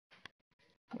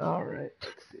Alright,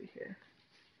 let's see here.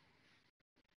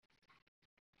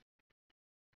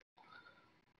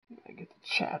 I get the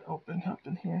chat open up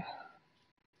in here.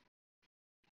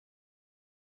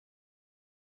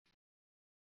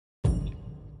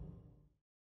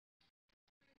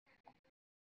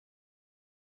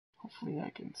 Hopefully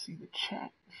I can see the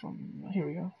chat from, here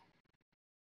we go.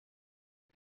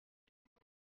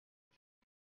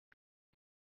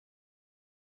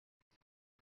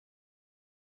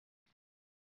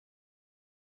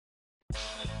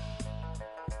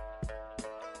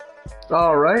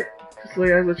 Alright, just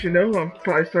like I let you know, I'm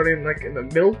probably starting like in the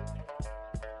middle.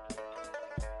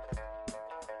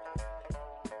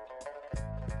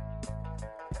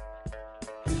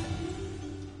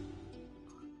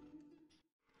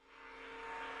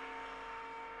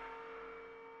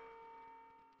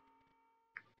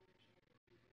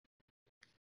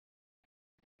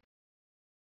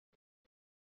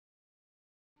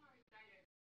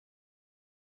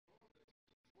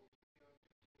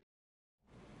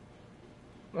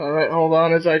 Alright, hold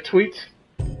on as I tweet.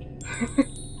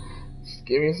 Just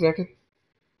give me a second.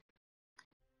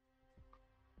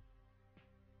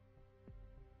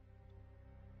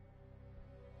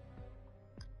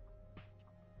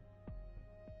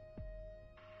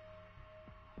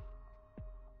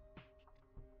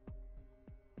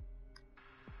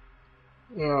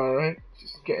 Alright,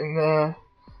 just getting the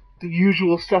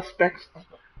usual suspects.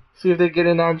 See if they get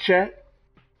in on chat.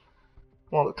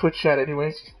 Well, the Twitch chat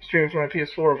anyways. Streams from my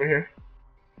PS4 over here.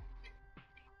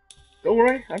 Don't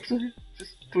worry, I'm still here.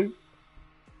 Just tweet.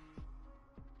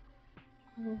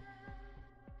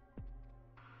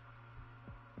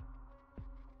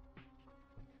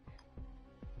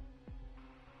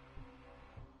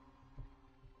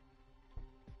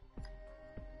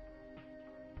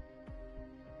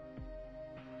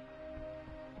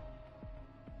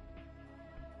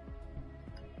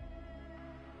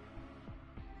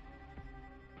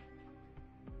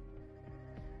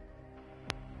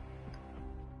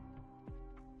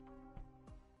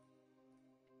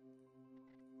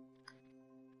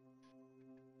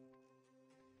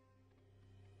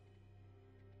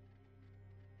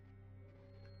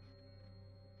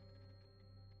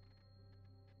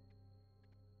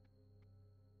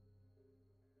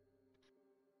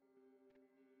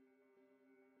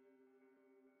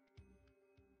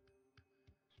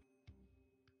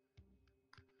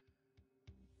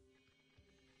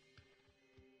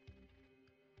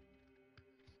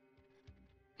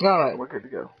 Alright, we're good to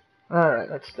go. Alright,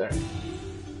 let's start.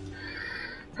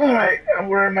 Alright, I'm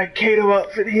wearing my Kato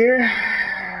outfit here.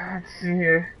 Let's see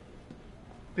here.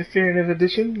 Definitive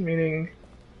Edition, meaning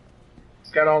it's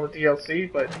got all the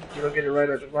DLC, but you don't get it right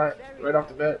off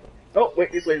the bat. Oh,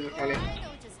 wait, these ladies are funny. I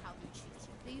know just how to treat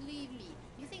you. Believe me.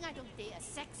 You think I don't date a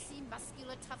sexy,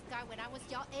 muscular, tough guy when I was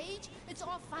your age? It's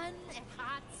all fun and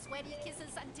hot, sweaty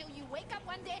kisses until you wake up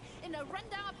one day in a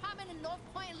rundown apartment in North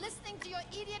Point listening to your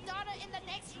idiot daughter in the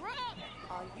next room.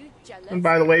 Are you jealous? And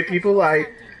by the way, people,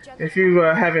 if you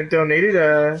haven't donated,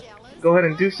 go ahead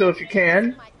and do so if you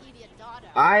can.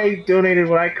 I donated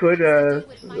what I could. It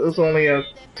was only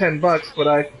 $10,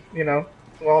 but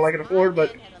it's all I could afford.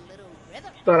 But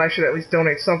thought I should at least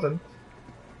donate something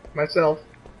myself.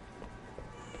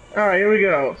 All right, here we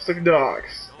go. Stick of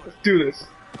dogs. Let's do this.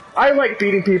 I like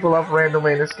beating people up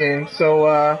randomly in this game,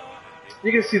 so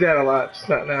you can see that a lot. Just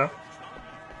not now.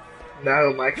 Now I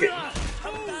don't like it.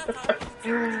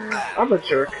 I'm a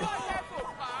jerk.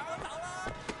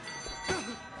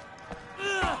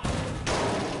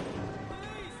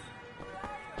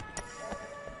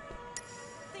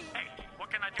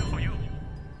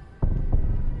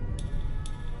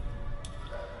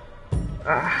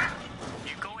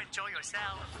 You go enjoy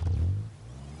yourself.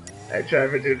 Hey,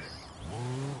 Driver, dude.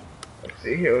 Let's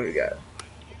see here what we got.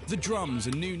 The drums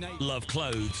and new name. Love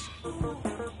clothes.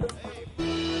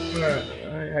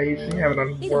 I usually have it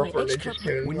on Warfare Ninja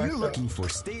Tunes. When you're looking for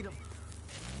state of.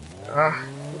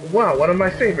 Wow, one of my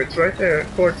favorites right there,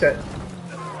 Quartet.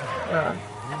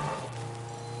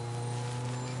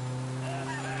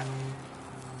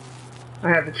 I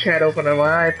have the chat open on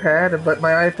my iPad, but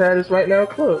my iPad is right now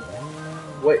closed.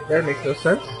 Wait, that makes no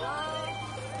sense.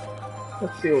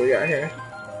 Let's see what we got here.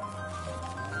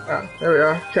 There we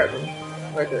are, chat room,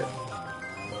 right there.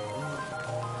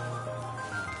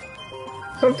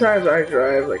 Sometimes I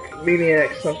drive like a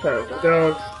maniac, sometimes I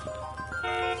don't.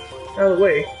 Out of the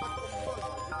way.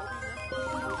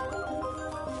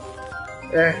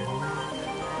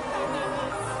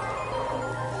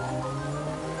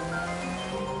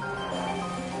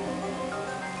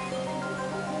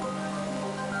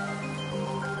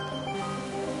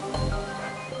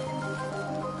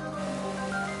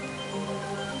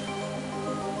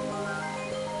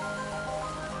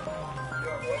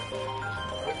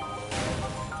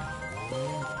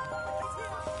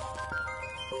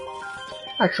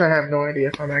 Actually, I have no idea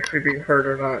if I'm actually being heard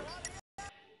or not.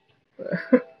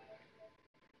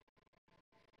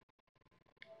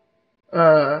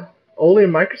 Only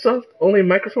Microsoft? Only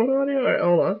microphone audio? Alright,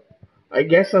 hold on. I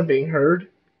guess I'm being heard.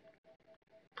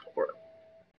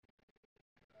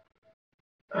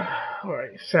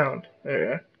 Alright, sound. There we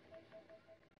go.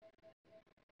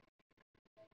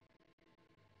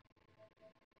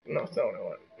 No, it's not what I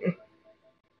want.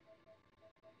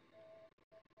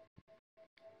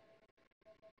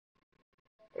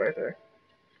 Right there.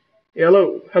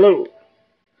 Hello, hello.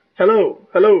 Hello,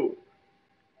 hello.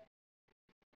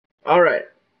 Alright.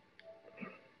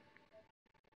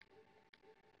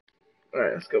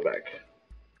 Alright, let's go back.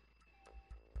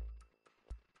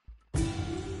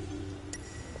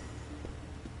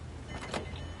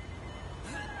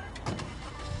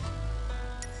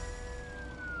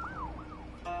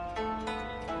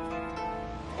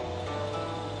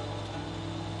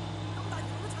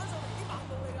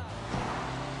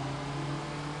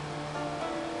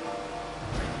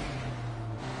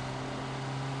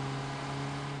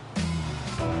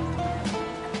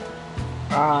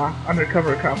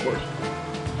 Undercover cop work.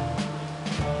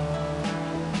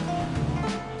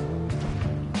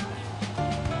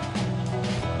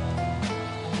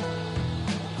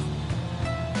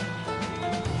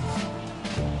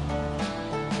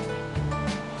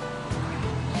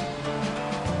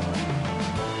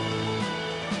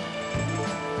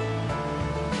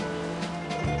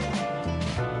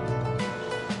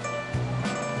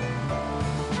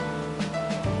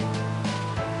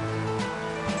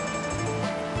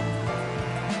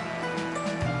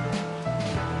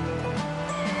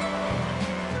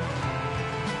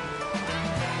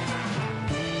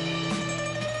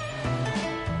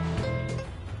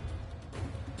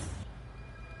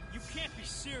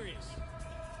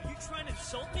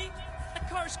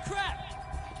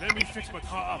 Let me fix my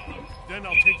car up, then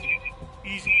I'll take you.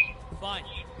 Easy. Fine.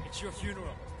 It's your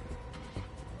funeral.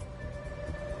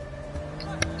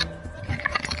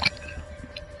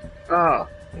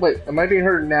 Wait, am I being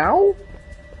heard now?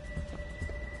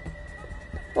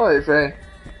 What is that?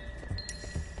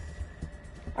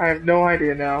 I have no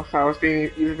idea now if I was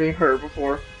even being heard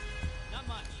before. Not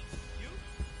much. You?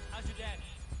 How's your dad?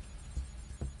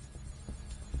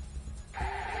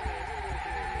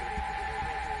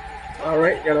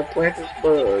 Alright, gotta plant this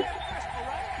bug.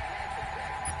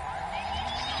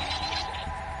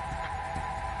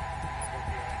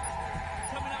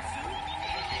 Coming out soon?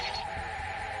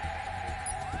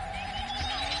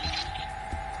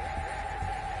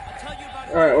 I'll tell you about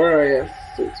it. Alright, where are you?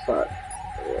 Sweet spot.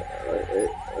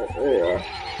 There you are.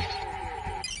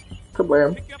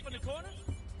 Kablam. Pick you up in the corner?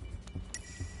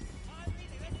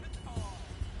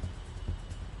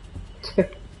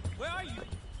 Where are you?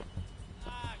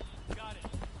 Ah, got it.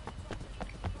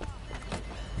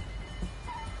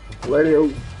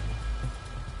 Radio.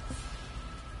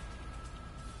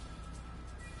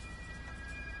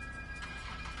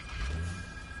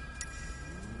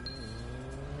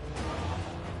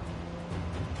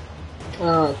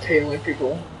 Tailing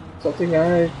people. Something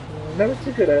I'm never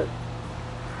too good at.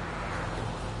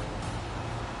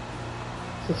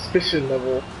 Suspicion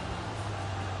level.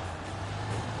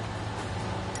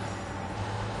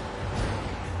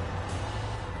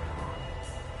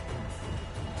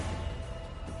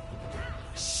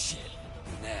 Shit,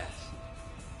 Naz.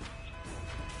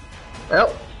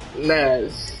 Well,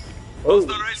 Naz. How's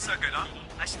the race circuit, huh?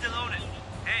 I still own it.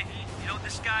 Hey, you know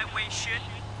this guy weighs shit?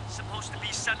 Supposed to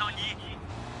be Sun On Yi.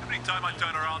 Every time I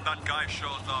turn around, that guy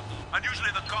shows up. And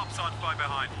usually the cops aren't far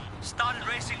behind. Started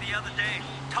racing the other day.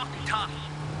 Talking tough.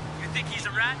 You think he's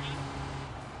a rat?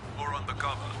 Or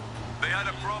undercover. They had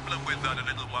a problem with that a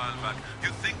little while back.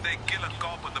 You think they kill a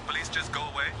cop and the police just go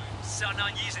away? Sun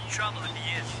On Yi's in trouble if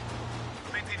he is.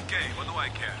 18K, what do I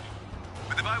care?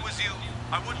 But if I was you,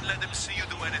 I wouldn't let them see you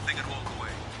do anything and walk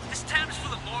away. This town is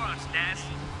full of morons, Naz.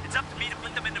 It's up to me to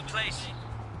put them into place.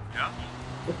 Yeah?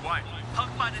 Why?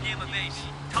 Punk by the name of Ace.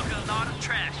 Talking a lot of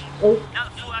trash. Oh. Now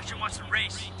the fool actually wants to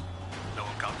race. No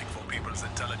accounting for people's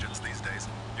intelligence these days.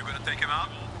 You gonna take him out?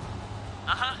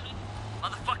 Uh-huh.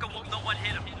 Motherfucker won't know what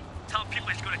hit him. Tell people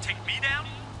he's gonna take me down?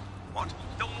 What?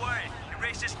 Don't worry. You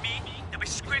racist me, they'll be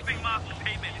scraping him off the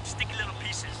pavement in sticky little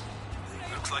pieces.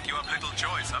 Looks like you have little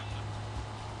choice, huh?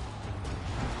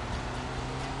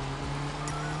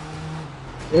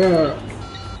 Yeah.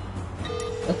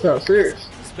 That sounds serious.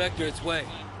 Inspector, it's Way.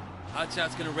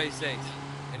 Hotshot's gonna race Ace.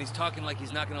 And he's talking like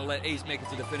he's not gonna let Ace make it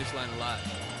to the finish line alive.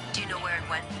 Do you know where it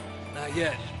went? Not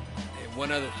yet. And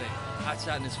one other thing.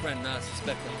 Hotshot and his friend Nas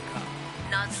suspect I'm a cop.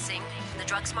 Naz Singh, the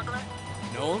drug smuggler?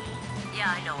 Know him?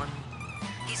 Yeah, I know him.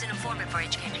 He's an informant for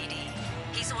HKPD.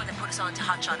 He's the one that put us on to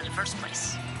Hotshot in the first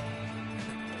place.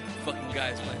 Fucking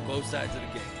guys playing both sides of the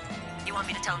game. You want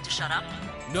me to tell him to shut up?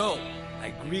 No! I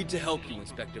agreed to help you,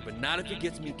 Inspector, but not if it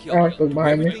gets me killed. Alright, so Do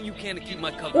behind me. everything you can to keep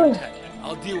my cover intact.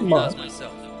 I'll deal with Come on. Nas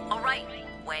myself. All right,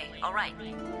 Wei, all right.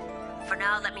 For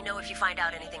now, let me know if you find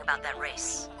out anything about that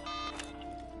race.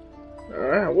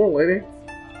 Alright, well, lady.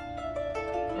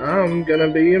 I'm gonna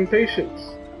be impatient.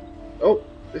 Oh,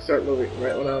 they start moving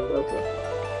right when I'm about to.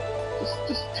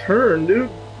 Just turn, dude.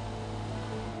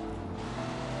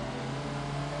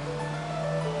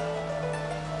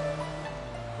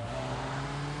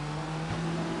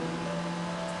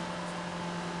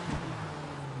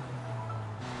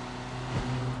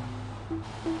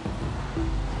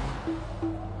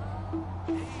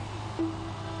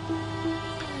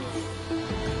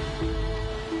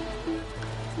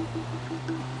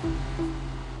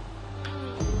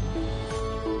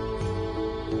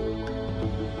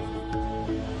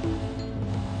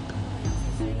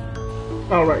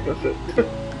 Alright, that's it.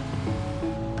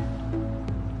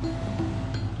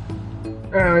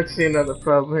 Let's see another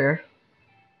problem here.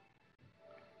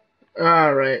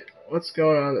 Alright, what's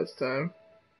going on this time?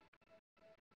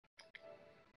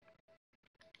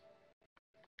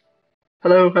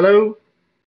 Hello, hello?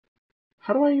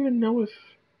 How do I even know if...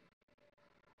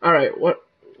 Alright, what...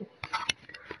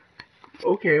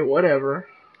 Okay, whatever.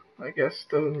 I guess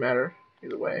doesn't matter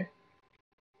either way.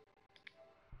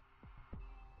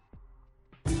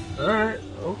 Alright,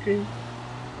 okay.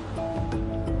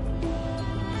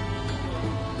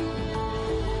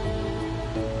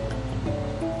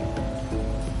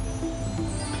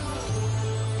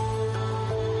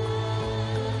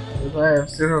 Because I have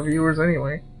 0 viewers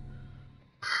anyway.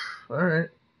 Alright.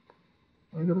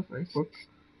 I'll go to Facebook.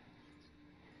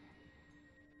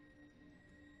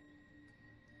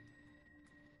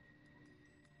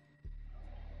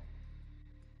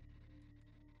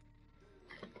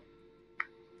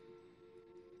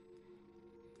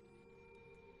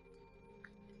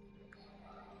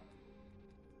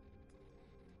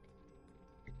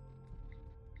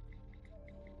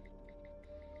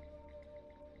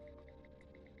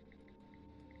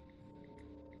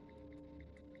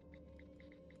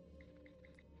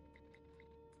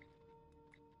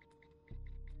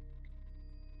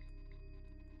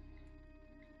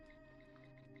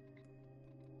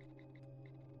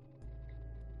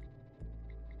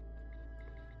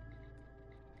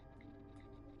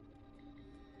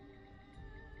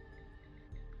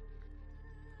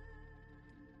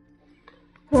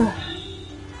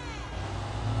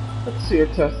 Let's see a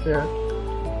test here.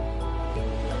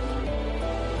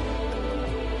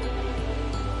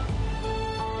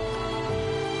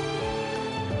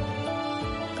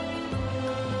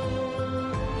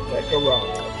 Like a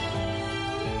rock.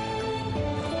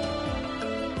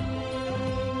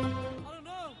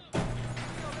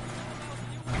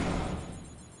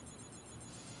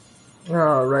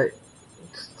 Alright.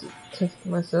 Just to test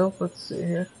myself, let's see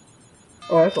here.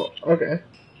 Oh, that's all. Okay.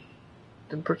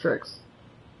 Didn't put checks.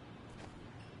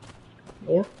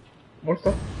 More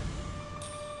stuff.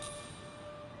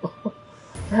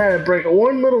 I had to break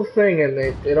one little thing and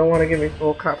they don't want to give me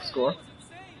full cop score.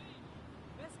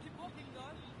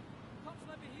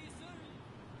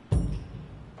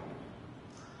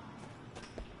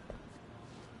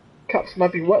 Cops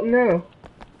might be what now?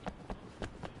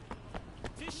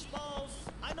 Fish balls!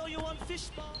 I know you want fish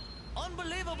balls!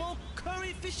 Unbelievable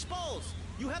curry fish balls!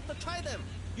 You have to try them!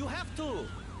 You have to!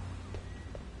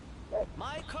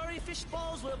 My curry fish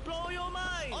balls will blow your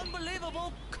mind!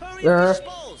 Unbelievable curry fish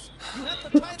balls! You have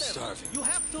to try them! Starving. You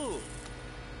have to!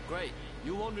 Great.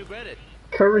 You won't regret it.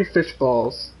 Curry fish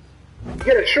balls. You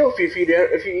get a trophy if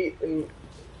you eat in,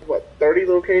 what, 30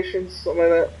 locations? Something like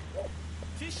that?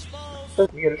 Fish balls!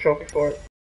 You get a trophy for it.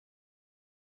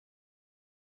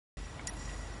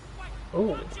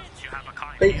 Oh.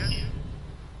 Face.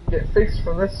 Get face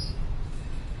from this.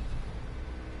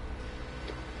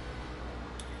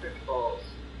 Fish balls.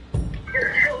 You get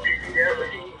a trophy if you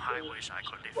I wish I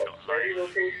could live your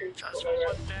life just for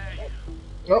one day.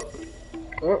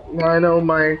 Oh, now I know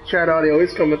my chat audio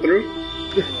is coming through.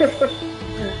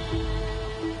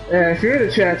 And if you're in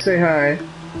the chat, say hi.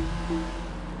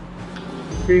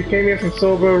 If you came here from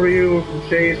Sobo, Ryu, from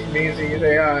Shades, from Easy,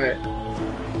 say hi.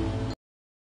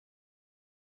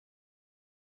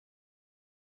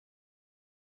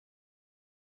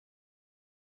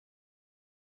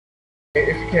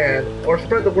 If you can, or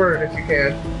spread the word if you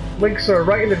can. Links are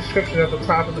right in the description at the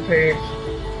top of the page.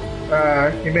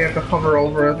 You may have to hover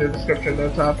over the description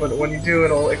on top, but when you do,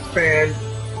 it'll expand.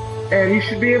 And you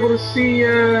should be able to see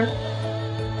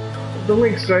the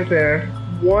links right there.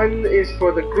 One is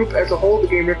for the group as a whole, the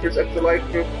Game Rippers Extra Life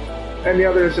group, and the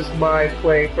other is just my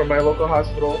playing from my local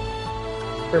hospital.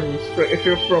 If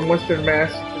you're from Western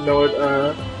Mass, you should know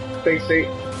it, Bay State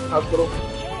Hospital. Can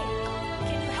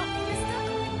you help me,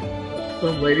 mister?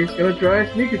 Some lady's gonna try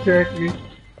and sneak attack me.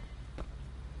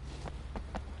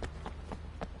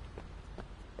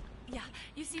 Yeah,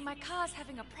 you see, my car's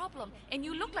having a problem, and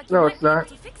you look like No, you it's might be not.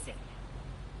 able to fix it.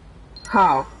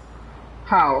 How?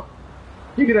 How?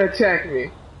 You're gonna attack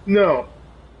me? No.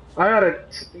 I gotta.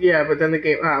 Yeah, but then the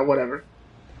game. Whatever.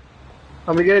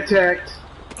 I'm gonna get attacked.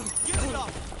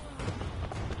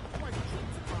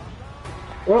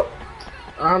 Well,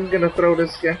 I'm gonna throw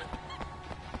this guy.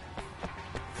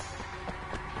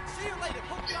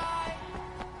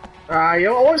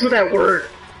 You're always with that word.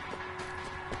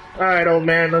 Alright, old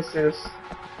man, let's do this.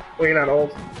 Well, you're not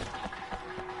old.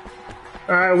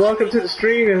 Alright, welcome to the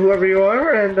stream, and whoever you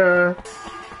are, and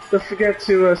don't forget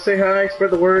to say hi,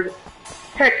 spread the word.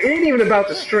 Heck, it ain't even about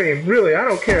the stream, really. I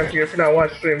don't care if you're not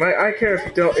watching the stream. I care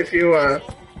if you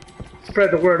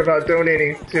spread the word about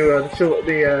donating to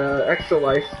the Extra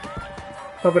Life,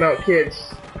 helping out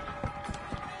kids.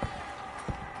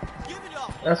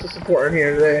 That's what's important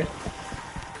here today.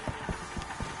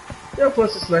 Yeah,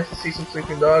 plus it's nice to see some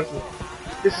sleeping dogs.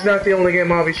 This is not the only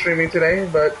game I'll be streaming today,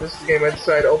 but this is the game I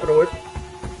decided to open it with.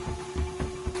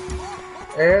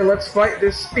 And let's fight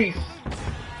this thief.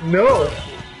 No!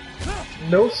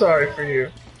 No sorry for you.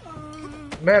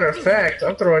 Matter of fact,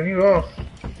 I'm throwing you off,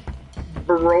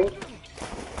 bro.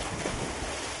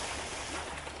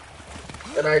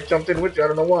 And I jumped in with you, I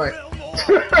don't know why.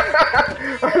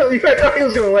 I thought he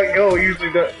was gonna let go,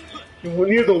 usually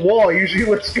near the wall, usually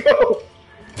lets go.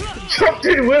 Jumped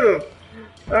in with him!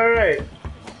 Alright.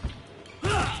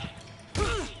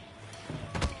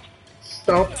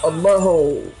 Stomp a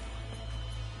mudhole.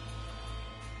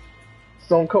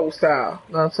 Stone Cold style,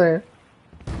 know what I'm saying?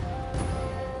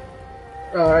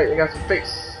 Alright, you got some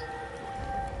face.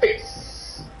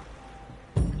 Face!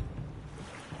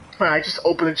 Alright, just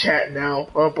open the chat now.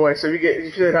 Oh boy, so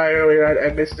you said hi earlier,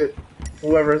 I missed it.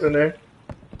 Whoever's in there.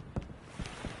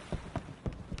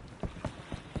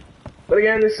 But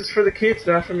again, this is for the kids,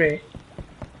 not for me.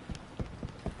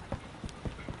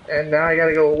 And now I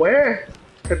gotta go where?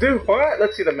 To do what?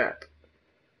 Let's see the map.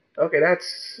 Okay,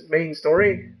 that's main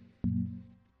story.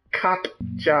 Cop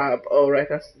job. Oh, right,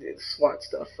 that's the SWAT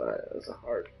stuff. That's a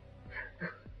hard.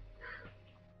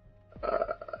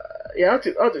 Yeah,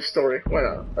 I'll do story. Why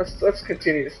not? Let's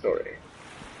continue the story.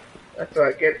 After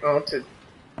I get onto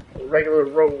the regular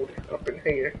road up in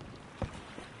here.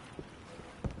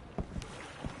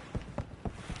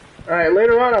 Alright,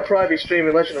 later on I'll probably be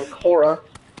streaming Legend of Korra.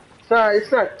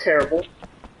 It's not terrible.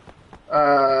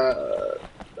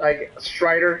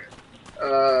 Strider.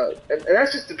 And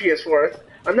that's just the PS4.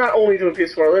 I'm not only doing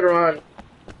PS4. Later on,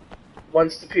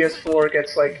 once the PS4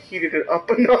 gets like heated up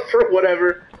enough or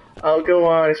whatever, I'll go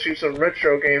on and stream some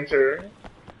retro games or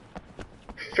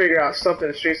figure out something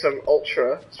to stream some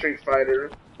Ultra Street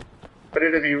Fighter. But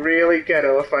it'll be really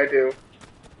ghetto if I do,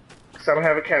 because I don't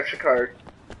have a capture card.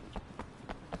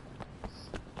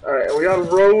 Alright, are we on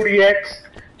road yet?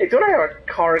 Hey, don't I have a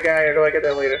car guy, or do I get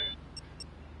that later?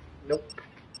 Nope.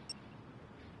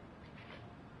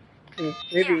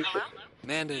 Maybe you should.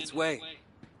 Amanda, it's Wei.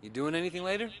 You doing anything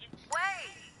later?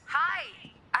 Wei, hi.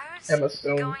 I was Emma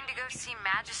Stone. going to go see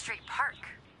Magistrate Park.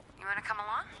 You want to come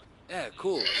along? Yeah,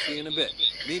 cool. See you in a bit.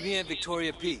 Meet me at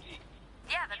Victoria Peak.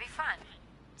 Yeah, that'd be fun.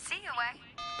 See you, Wei.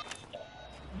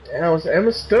 Yeah, that was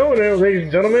Emma Stone, ladies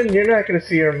and gentlemen. You're not going to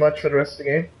see her much for the rest of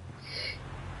the game.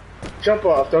 Jump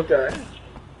off, don't die.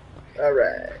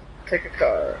 Alright. Take a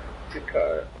car. Good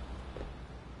car.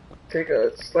 Take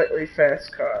a slightly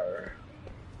fast car.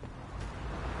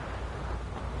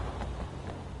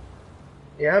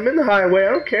 Yeah, I'm in the highway,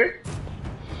 I don't care.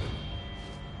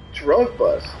 Drug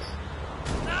bust.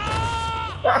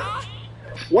 Ah.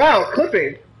 Wow,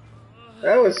 clipping.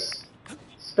 That was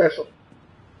special.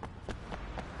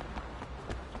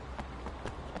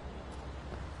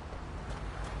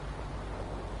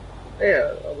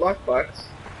 Yeah, a lockbox.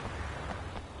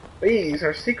 These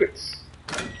are secrets.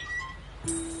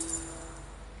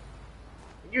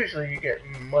 Usually you get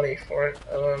money for it.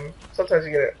 Sometimes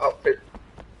you get an outfit.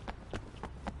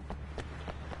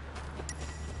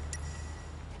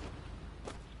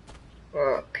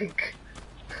 Pink.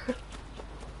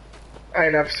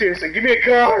 Alright, now seriously, give me a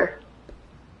car!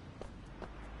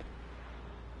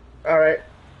 Alright.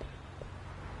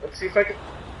 Let's see if I can...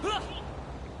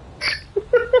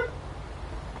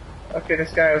 Okay,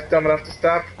 this guy was dumb enough to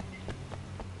stop.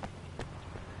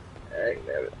 Dang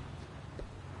it.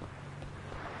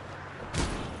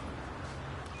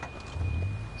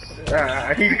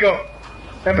 I need to go.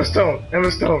 Emma Stone,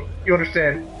 you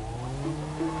understand.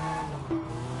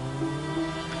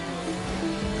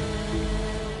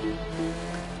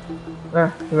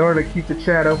 In order to keep the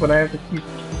chat open, I have to keep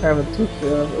having Twitch.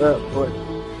 Oh boy.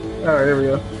 Alright, here we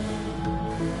go.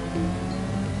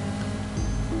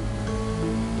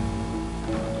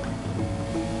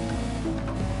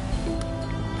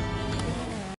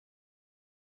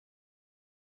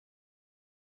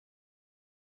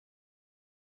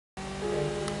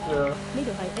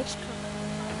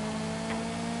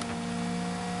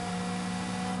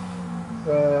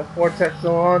 Vortex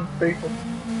still on, faithful.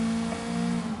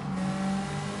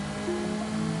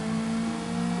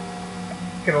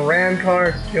 You can ram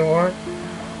cars if you want,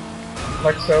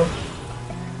 like so.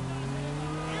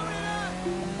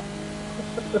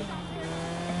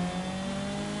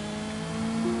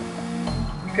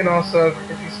 You can also,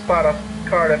 if you spot a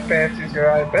car that fancies your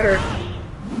eye better,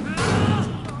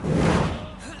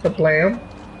 the blam,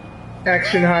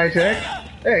 action hijack.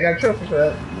 Hey, I got a trophy for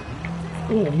that.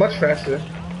 Ooh, much faster.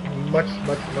 Much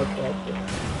faster.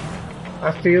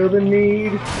 I feel the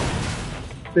need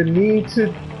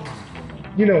to,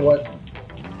 you know what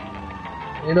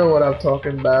I'm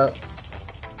talking about.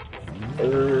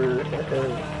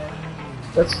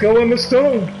 Let's go, Emma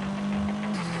Stone.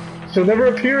 She'll never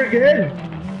appear again.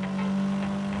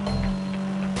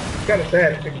 It's kinda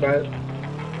sad to think about it.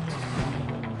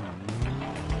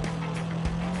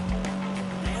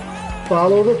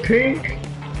 Follow the pink.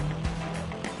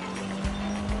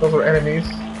 Those are enemies.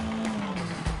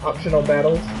 Optional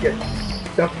battles. Get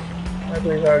stuck. I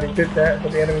believe I already did that,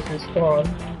 but the enemies respawn.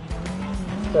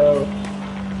 So,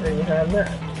 there you have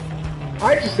that.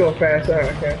 I just go fast. Oh,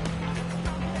 okay.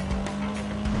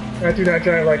 I do not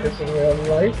drive like this in real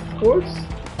life, of course.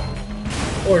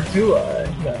 Or do I?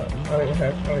 No. I don't even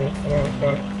have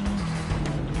fun.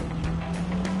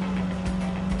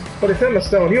 But it's Emma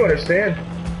Stone, you understand.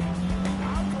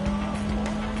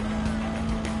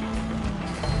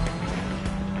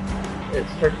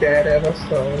 It's for Dad Emma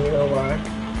Stone, you know why.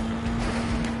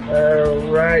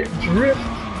 Alright, drift.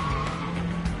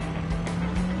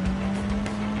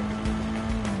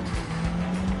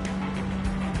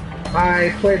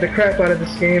 I played the crap out of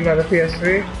this game on the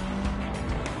PS3.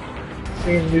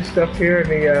 Seeing new stuff here and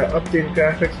the updated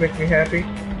graphics make me happy.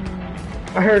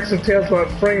 I heard some tales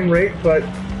about frame rate, but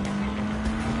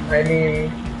I mean,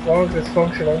 as long as it's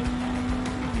functional.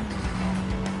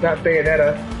 Not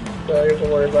Bayonetta, so you have to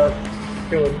worry about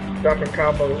dropping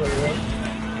combos or anything.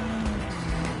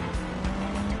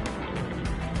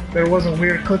 There was a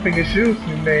weird clipping issue.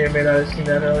 You may or may not have seen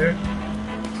that earlier.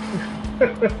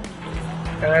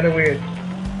 Kinda weird.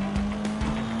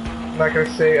 I'm not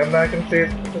gonna say it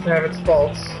doesn't have its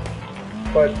faults,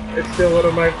 but it's still one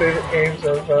of my favorite games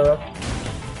of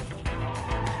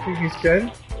previous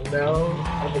gen. And now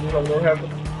I believe I'm gonna have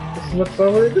this much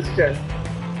fun with this gen.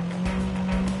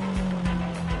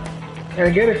 And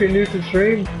again, if you're new to the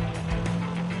stream,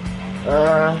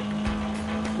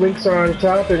 links are on the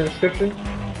top in the description.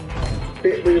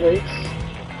 Bit.ly links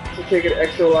to take it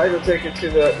extra live. It'll take you to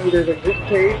either the group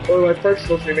page or my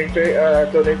personal streaming page,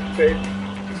 donation page,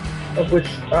 of which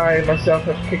I myself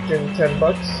have kicked in $10.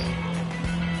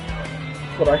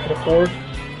 What I can afford.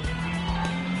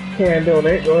 Can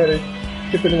donate. Go ahead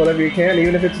and chip in whatever you can,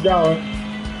 even if it's $1.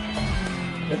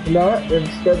 If not, then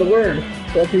spread the word.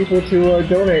 Tell people to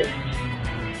donate.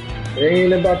 It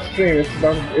ain't about the stream,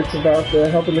 it's about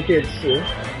helping the kids too.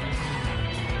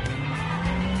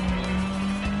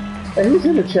 And who's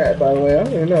in the chat, by the way? I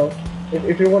don't even know.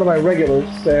 If you're one of my regulars,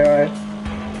 say I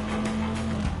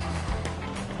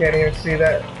can't even see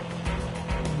that.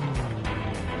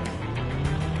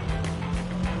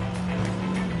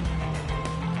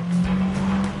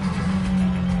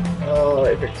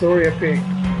 Alright, Victoria Peak.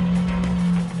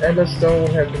 Emma Stone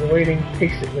has been waiting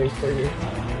patiently for you.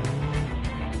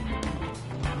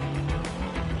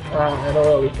 I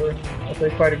know before. I play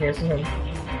fight against him.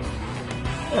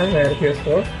 I had a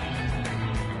PS4.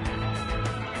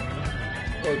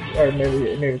 Or maybe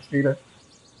it's Vita.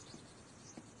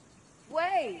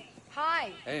 Wait!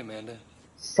 Hi! Hey, Amanda.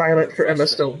 Silent for Emma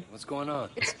Stone. What's going on?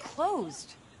 It's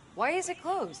closed. Why is it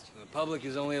closed? The public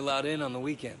is only allowed in on the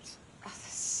weekends. Oh,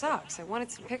 this sucks. I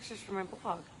wanted some pictures for my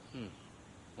blog. Well,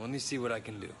 let me see what I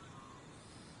can do.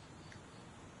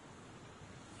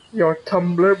 Your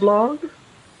Tumblr blog?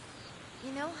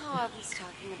 You know how I was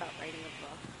talking about writing a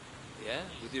book? Yeah?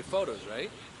 With your photos, right?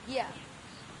 Yeah.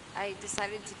 I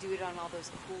decided to do it on all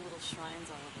those cool little shrines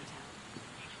all over town.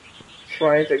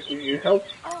 shrines that give you health.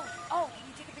 Oh, can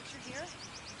you take a picture here?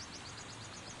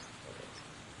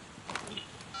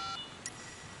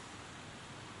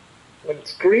 When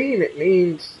it's green, it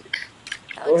means...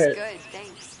 That Go looks ahead. good,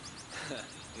 thanks.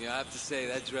 Yeah, I have to say,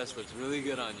 that dress looks really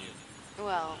good on you.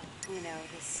 Well, you know,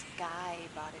 this guy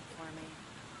bought it for me.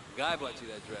 The guy bought you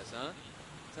that dress, huh?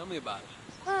 Tell me about it.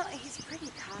 Well, he's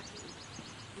pretty cocky.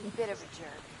 He's a bit of a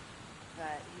jerk.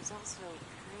 But he's also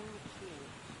kind of cute.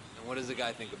 And what does the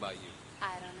guy think about you?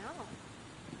 I don't know.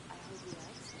 I hope he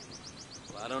likes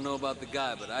it. Well, I don't know about the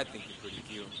guy, but I think you're pretty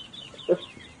cute.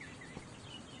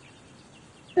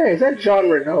 Hey, is that John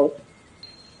Renault?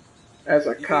 As a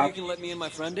You think cop. you can let me and my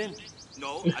friend in?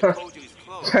 No, I told you he's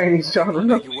closed. Chinese John It'll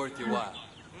Renault. make it worth your while.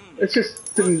 It's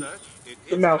just the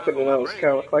mouth and the nose kind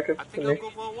of look like it I to think me. I'll go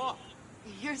for a walk.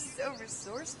 You're so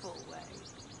resourceful, Way.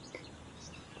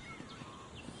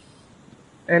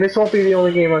 And this won't be the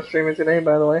only game I'm streaming today,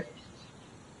 by the way.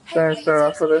 Hey, Trying can to you start take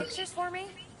off some with this. pictures for me?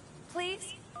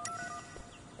 Please?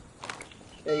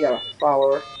 Yeah, you got a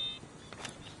follower.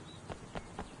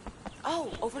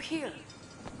 Oh, over here.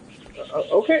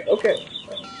 Okay.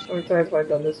 How many times have I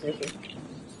done this mission?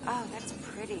 Oh, that's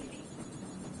pretty.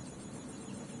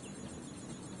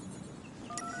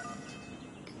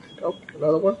 Oh,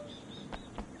 another one.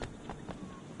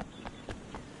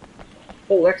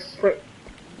 Oh, that's sprint,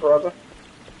 brother.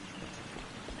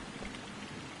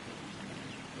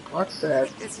 What's I that?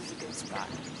 think this is a good spot.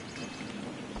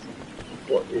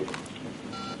 What is?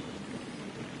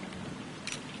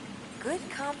 Good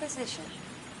composition.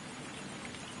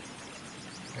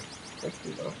 Thank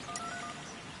you, though.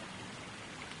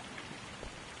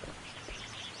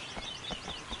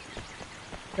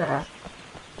 Ah.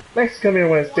 Nice to come here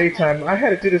when it's daytime. I had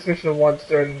to do this mission once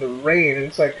during the rain, and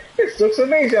it's like, this looks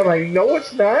amazing. I'm like, no,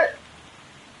 it's not.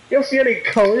 You don't see any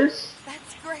colors?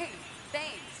 That's great.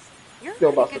 Thanks. You're a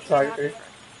Feel pretty about good photography. photographer.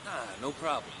 Ah, no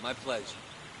problem. My pleasure.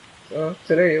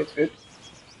 Today it was good.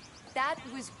 That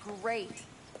was great.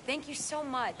 Thank you so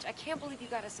much. I can't believe you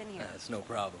got us in here. It's no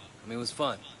problem. I mean, it was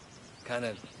fun. Kind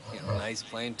of, nice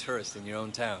playing tourist in your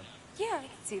own town. Yeah, I can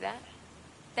see that.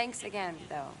 Thanks again,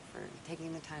 though, for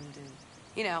taking the time to,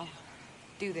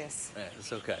 do this. Yeah,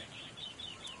 it's okay.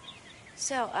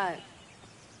 So,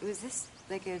 was this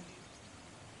like a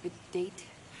date?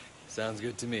 Sounds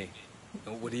good to me.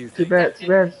 What do you Too think? bad.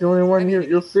 It's the only one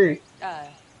you'll see. I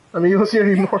mean, you won't see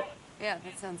any more. Yeah,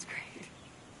 that sounds great.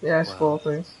 Yeah, I spoil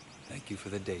things. Thank you for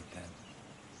the date, then.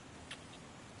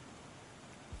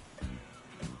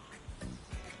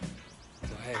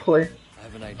 So, hey, Play. I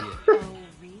have an idea. Oh,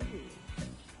 really?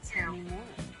 Tell me more.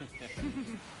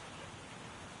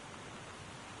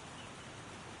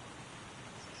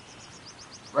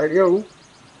 Radio.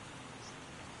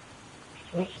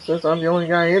 Oh, says I'm the only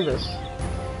guy in this.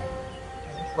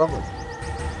 Lovely.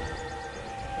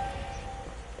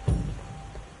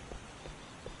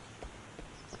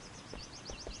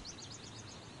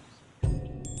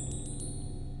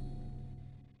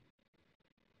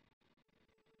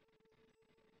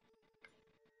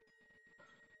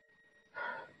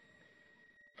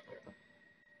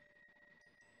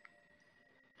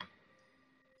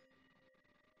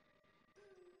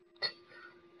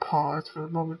 Pause for a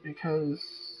moment because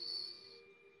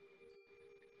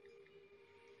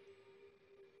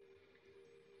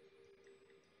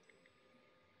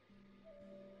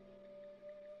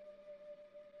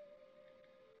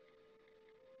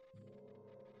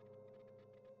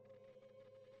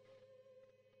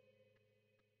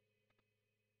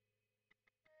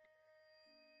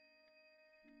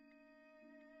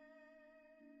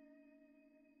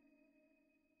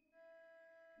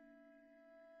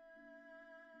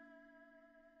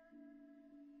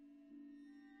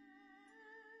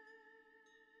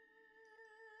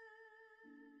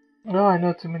no, I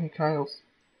know too many Kyles.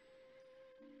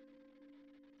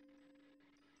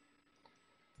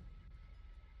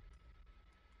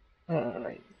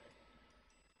 Alright.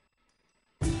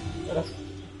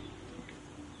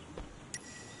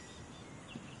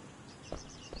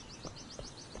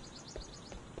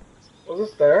 Was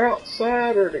this there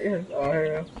outside or the end? Oh, here we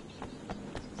go.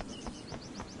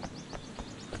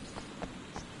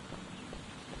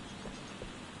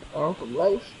 Oh, from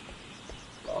Laos?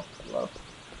 Oh, from Laos.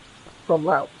 From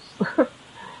Laos. I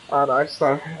don't know, I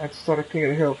just thought King of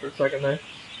the Hill for a second there.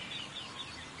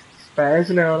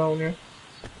 Spazzing out on you.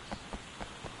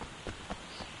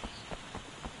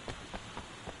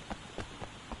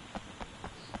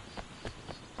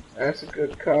 That's a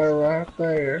good car right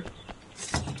there.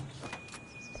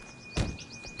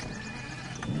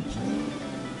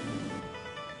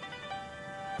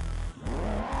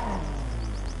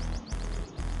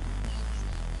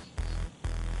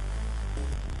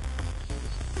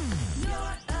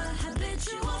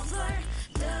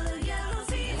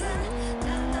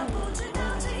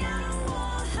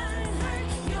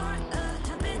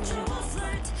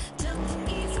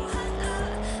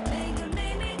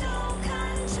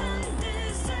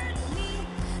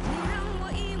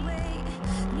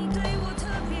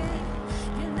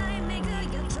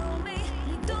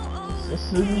 This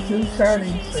is too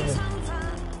shiny.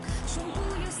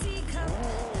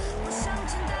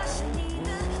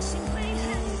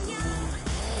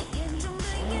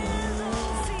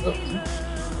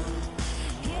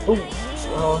 Oh,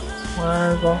 well,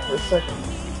 flies off for a second.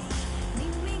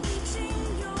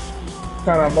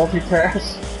 Kind of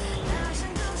multitask.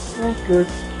 That's good.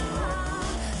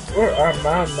 Where are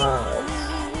my mods?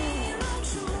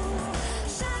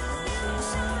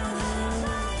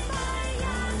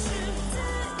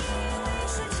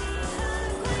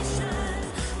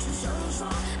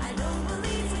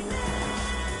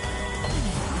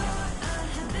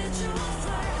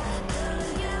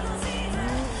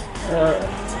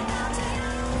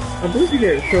 I believe you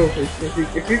get a trophy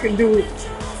if you can do it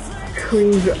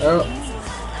cleaned up.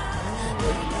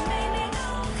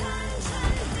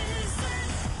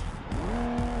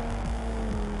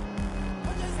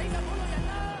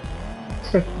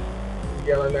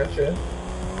 Yelling at you.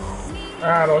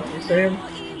 I don't know what you're saying.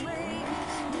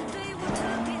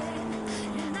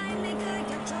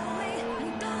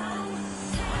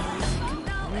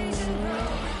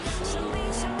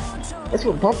 That's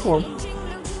what popcorn.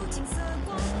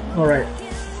 Alright.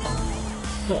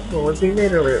 Popcorn was being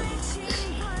made earlier.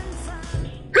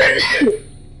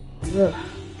 That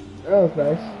was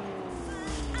nice.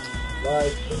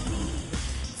 Nice.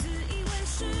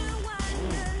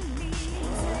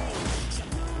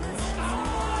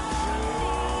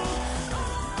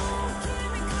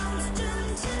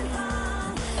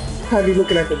 Have you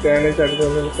looking at the damage I've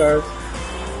done in the cars?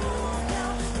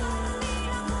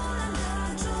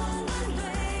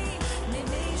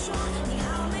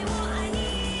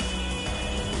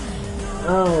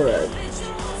 Alright.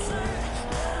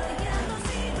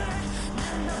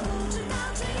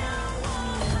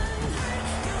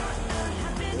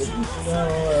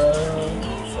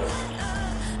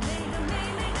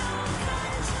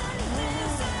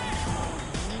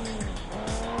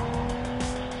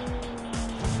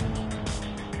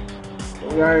 We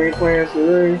got any plans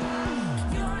today?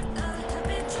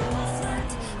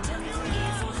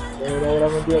 You know what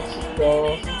I'm gonna do up to go.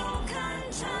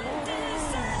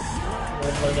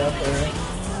 Like that there.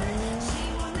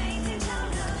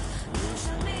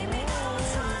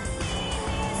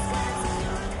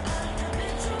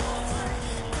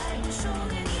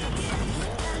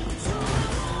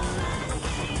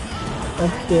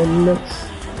 That's the next.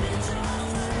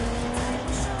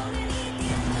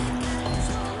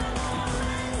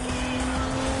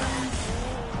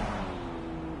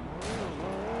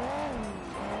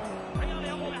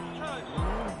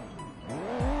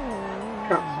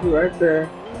 Cops right there.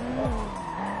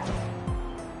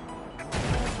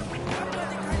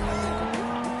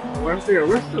 Once they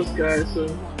arrest those guys, so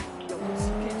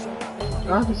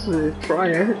obviously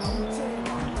triads.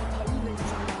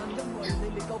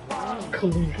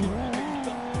 Collusion.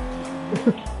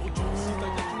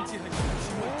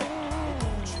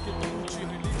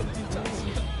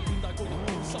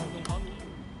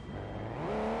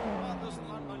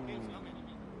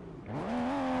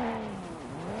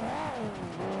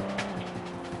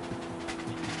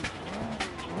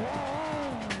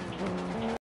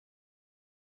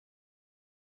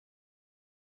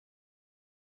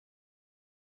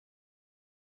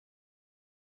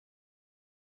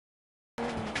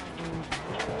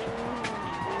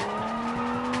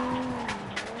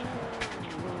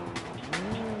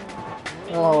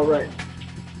 All right.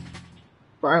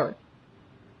 Finally,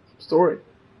 story.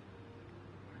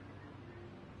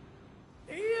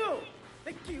 What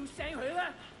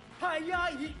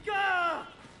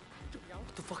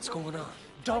the fuck's going on?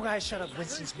 Dog eyes shut up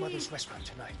Winston's mother's restaurant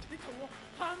tonight.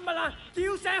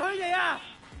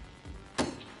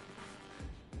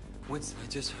 Winston, I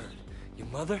just heard. Your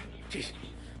mother? She's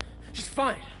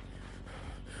fine.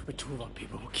 But 2 of our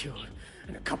people were killed,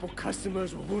 and a couple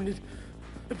customers were wounded.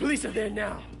 The police are there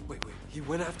now. Wait, he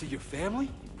went after your family?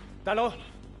 大佬,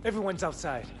 everyone's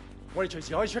outside. 我哋隨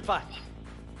時可以出發.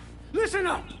 Listen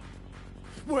up!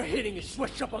 We're hitting his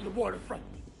sweatshop on the waterfront.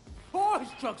 All his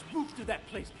trucks move to that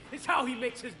place. It's how he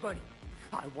makes his money.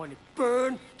 I want it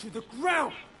burned to the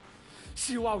ground.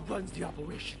 Siwa runs the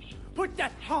operation. Put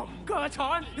that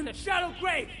Gatan in the shallow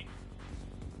grave.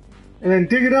 And then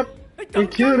dig it up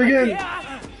and kill it again.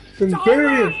 Then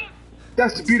bury him.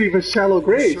 That's the beauty of a shallow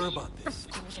grave. Sure about this?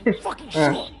 I'm fucking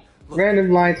sure.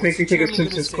 Random lines make me think of What's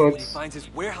Chairman Simpsons gonna say when he quotes. finds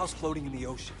his warehouse floating in the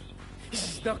ocean?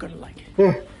 He's not gonna like it.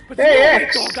 Hey, But no way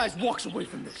X! Dog Guys walks away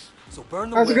from this. So burn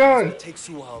the How's it warehouse going? and take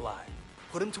Suha alive.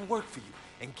 Put him to work for you,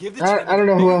 and give the I don't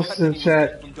know who else is in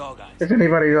chat. from Dog Eyes. If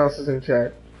anybody else is in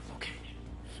chat.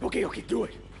 Okay, do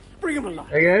it. Bring him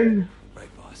alive. Again,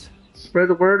 Right, boss. spread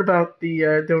the word about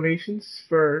the donations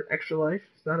for Extra Life.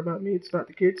 It's not about me, it's about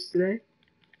the kids today.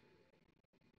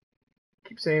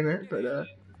 Keep saying that, but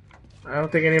I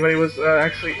don't think anybody was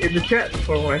actually in the chat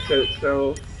before when I said it,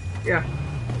 so yeah.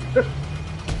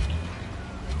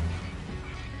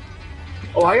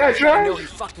 Oh, I got I trash? know he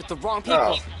fucked with the wrong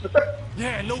people. Oh.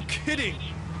 Yeah, no kidding.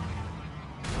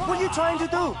 What are you trying to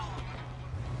do?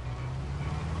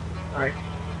 I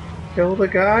killed the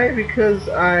guy because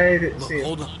I didn't Look, see him.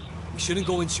 hold on. We shouldn't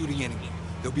go in shooting anyway.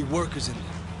 There'll be workers in there,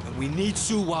 and we need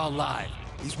Suha alive.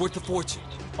 He's worth a fortune.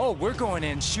 Oh, we're going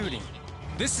in shooting.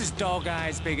 This is Dog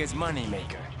Eye's biggest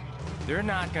moneymaker. They're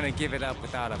not gonna give it up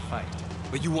without a fight.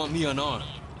 But you want me unarmed?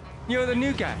 You're the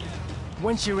new guy.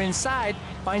 Once you're inside,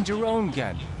 find your own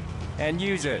gun. And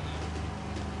use it.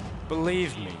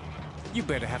 Believe me, you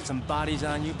better have some bodies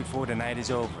on you before the night is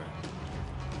over.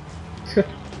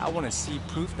 I want to see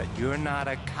proof that you're not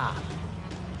a cop.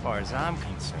 As far as I'm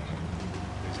concerned,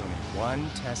 there's only one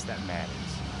test that matters.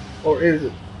 Or is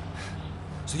it?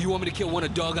 So you want me to kill one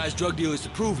of Dog Eye's drug dealers to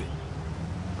prove it?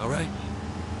 All right?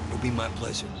 It'll be my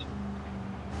pleasure.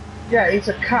 Yeah, he's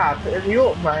a cop, and you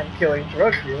don't mind killing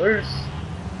drug dealers.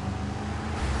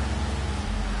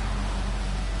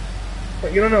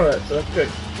 But you don't know that, so that's good.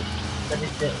 Then you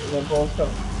can't let balls come.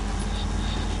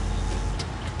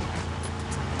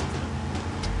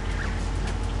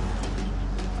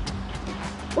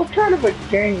 What kind of a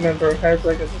gang member has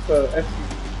like just a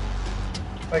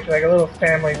SUV? Like a little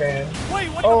family van? Wait,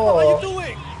 what the hell are you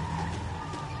doing?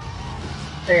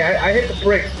 Hey, I hit the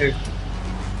brakes, dude.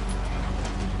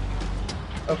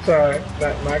 I'm sorry,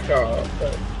 not my car,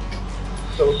 but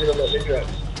so did let me drive.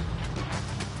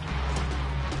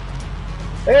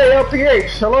 Hey, LPH,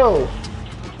 hello.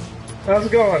 How's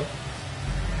it going?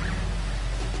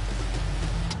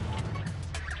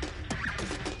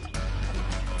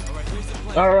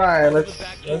 Alright, let's...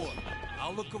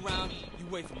 I'll look around, you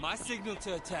wait for my signal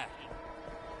to attack.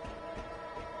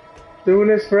 Doing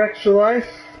this for Extra Life.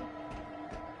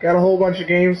 Got a whole bunch of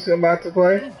games I'm about to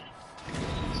play.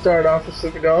 Started off with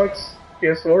Sleepy Dogs,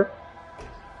 PS4.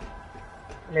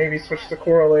 Maybe switch to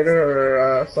Cora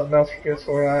later, or something else for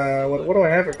PS4. What do I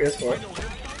have for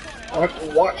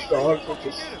PS4? Watch Dogs, which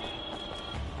is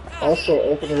also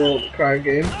open world crime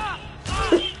game.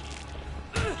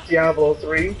 Diablo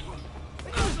 3.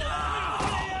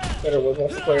 Better was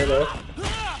multiplayer though.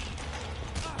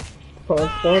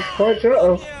 Punch, punch, punch,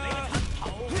 uh-oh.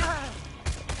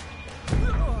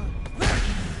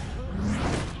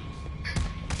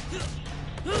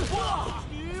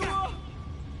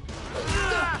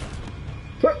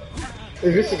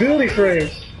 Invisibility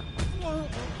frames.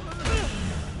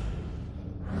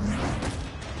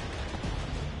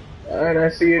 Alright, I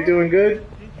see you're doing good.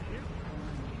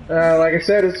 Like I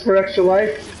said, it's for Extra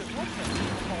Life.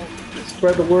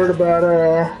 Spread the word about,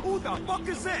 Who the fuck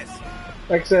is this?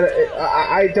 like I said,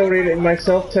 I donated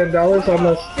myself $10. I'm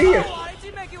gonna see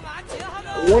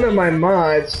if one of my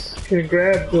mods can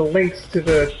grab the links to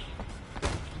the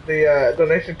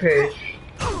donation page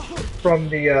from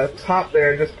the top there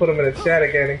and just put them in the chat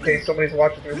again in case somebody's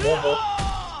watching through mobile.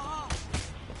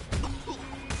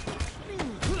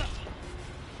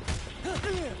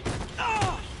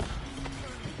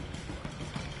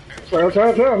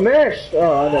 Try, mash!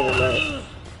 Oh, I never mashed.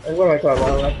 And what am I talking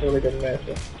about? I really didn't mash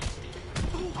it.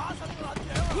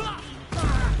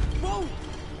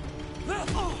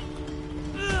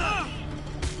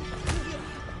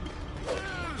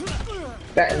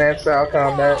 Batman style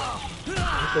combat.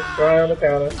 Just try on the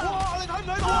counter.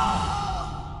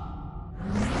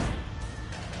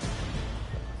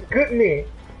 Good knee.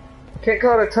 Can't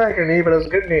call it a tiger knee, but it was a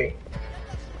good knee.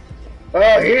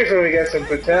 Oh, here's where we got some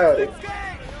brutality.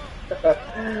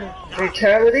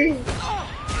 Brutality?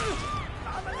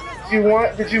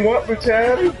 Did you want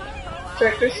brutality?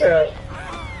 Check this out.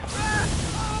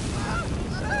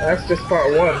 That's just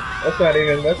part one. That's not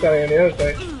even the other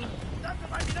thing.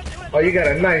 Oh, you got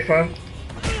a knife, huh?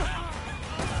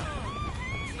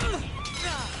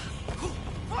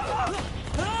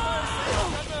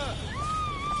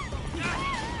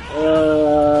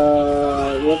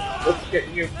 Let's get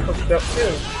you hooked up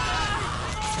too.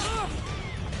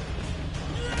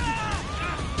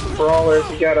 Brawlers,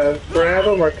 you gotta grab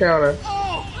them or counter.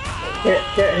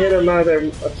 Can't hit them out of their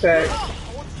attacks.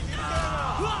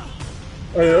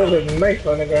 Oh, there's a knife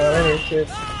on the ground. I need shit.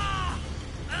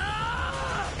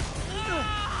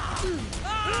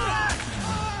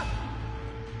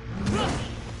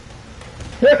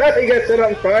 He got set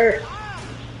on fire.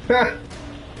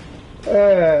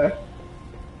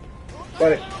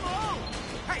 Funny.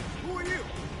 Hey, who are you?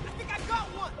 I think I got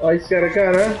one. Oh, he's got a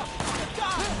gun, huh?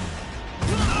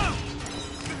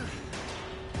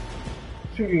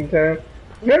 Shooting time.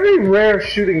 Very rare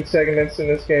shooting segments in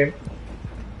this game.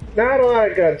 Not a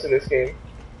lot of guns in this game.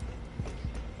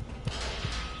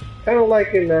 Kind of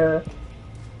like in China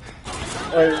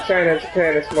and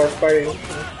Japan, it's more fighting.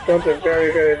 Guns are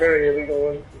very, very, very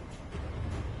illegal in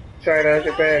China and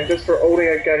Japan. Just for owning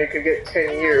a gun, you could get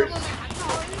 10 years.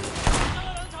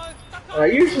 I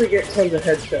usually get tons of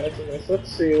headshots in this.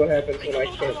 Let's see what happens when I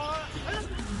can't.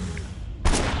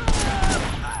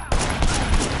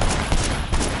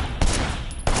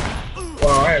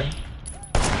 Wow, I am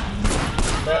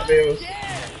not being able to...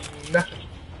 Nothing.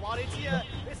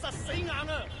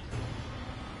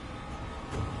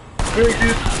 Really,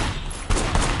 dude?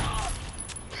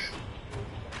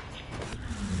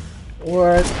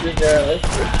 What the hell? Let's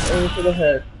just aim for the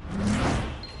head.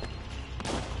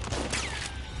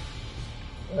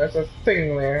 There's a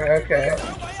thing there, okay.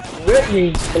 That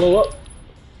means blow up.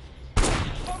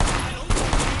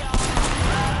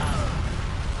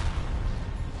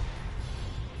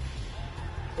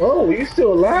 Oh, you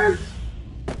still alive?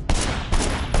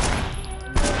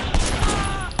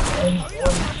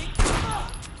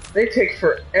 They take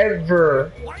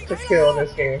forever to kill in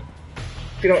this game.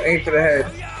 If you don't aim for the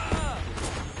head.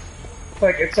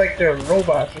 It's like they're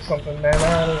robots or something, man.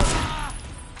 I don't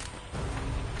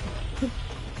know.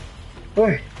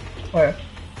 Boy,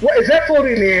 what is that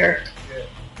floating in the air?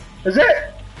 Is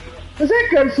that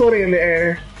gun floating in the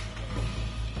air?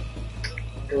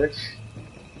 Glitch.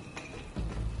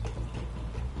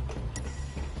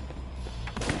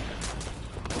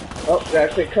 Oh,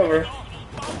 gotta take cover.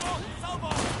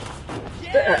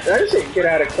 I didn't say get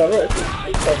out of cover.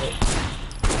 I said take cover.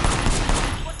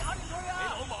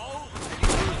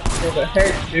 Oh, the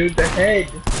head, dude, the head.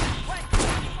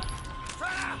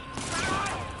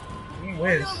 He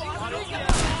wins. You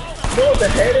know what the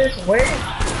head is? Wait.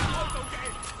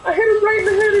 I hit him right in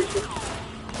the head.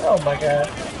 Oh my god.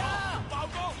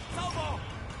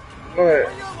 What?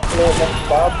 Little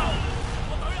Bob.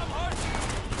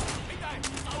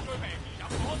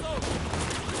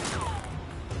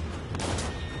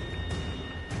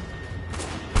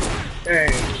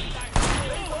 Dang.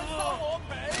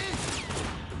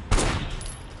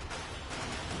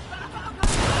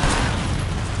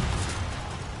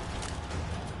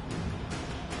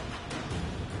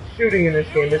 Shooting in this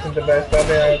game isn't the best, I'll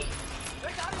be honest.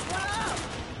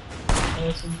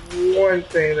 That's one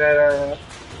thing that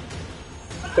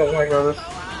don't like about this.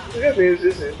 The good news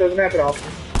is it doesn't happen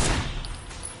often.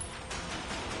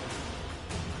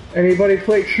 Anybody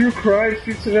play True Crime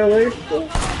Streets of LA?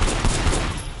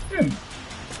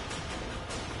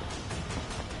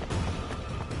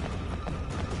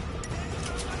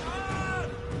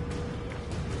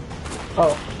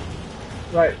 Oh,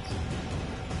 right.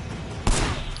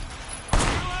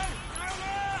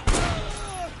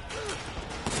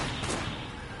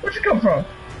 Where'd you come from?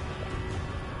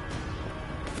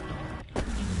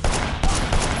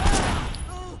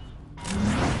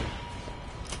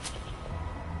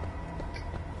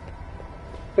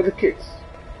 For the kids.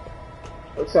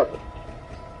 What's up?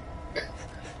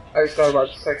 I just thought about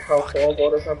just like how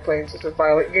horrible it is I'm playing such a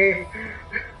violent game.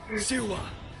 Siwa,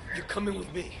 you're coming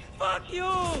with me. Fuck you!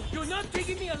 You're not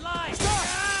taking me alive!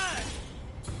 Stop!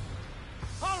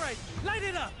 Alright, light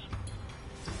it up!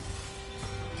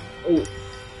 Oh,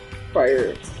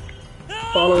 fire.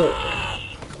 Follow it.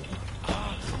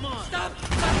 Come on! Stop!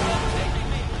 Stop overtaking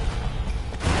me!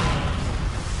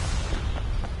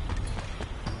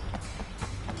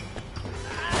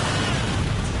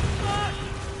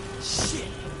 Shit!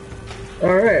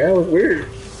 Alright, that was weird.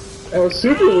 That was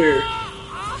super weird.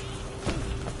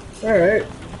 Alright.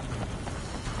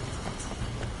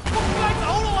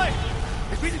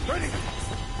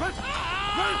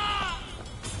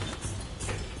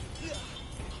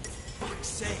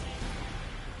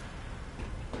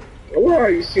 Where are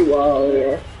you, Siwa?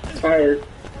 There. Tired.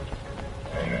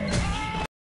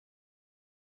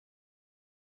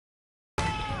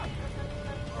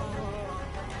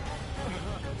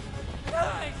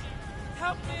 Guys,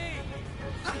 help me!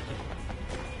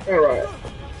 Alright.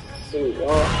 So,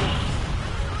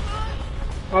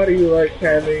 how do you like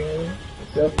having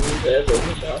self-use as a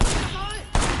doctor?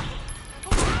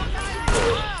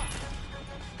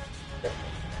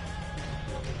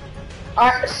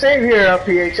 Same here,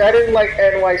 PH. I didn't like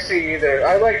NYC either.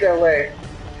 I liked LA.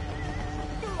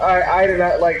 I did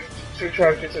not like True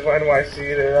Crime Streets of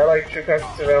NYC either. I like True Crime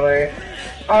Streets of LA.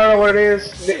 I don't know what it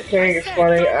is. Nick King is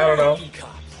funny. I don't know.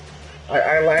 I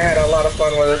had a lot of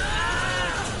fun with it.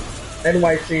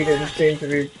 NYC didn't seem to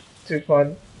be too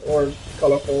fun or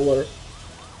colorful or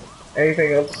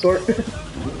anything of the sort.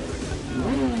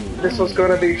 This was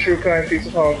going to be True Crime Streets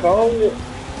of Hong Kong.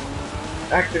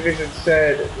 Activision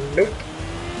said nope.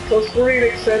 So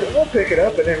Square Enix said we'll pick it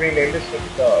up and then rename this with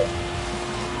the dog.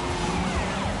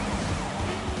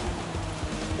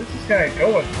 Where's this guy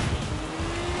going?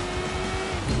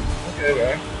 Okay,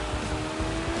 man.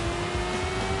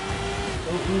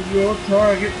 Your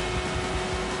target.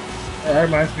 That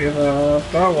reminds me of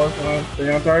Star Wars when I stay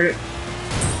on target.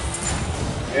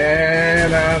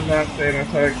 And I'm not staying on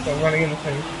target because I'm running into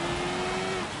things.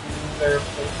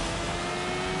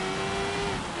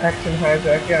 Action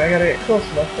hijack. Yeah, I gotta get close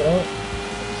enough for that.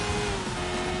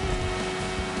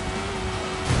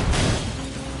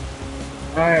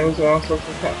 I was all sorts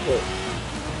of top foot.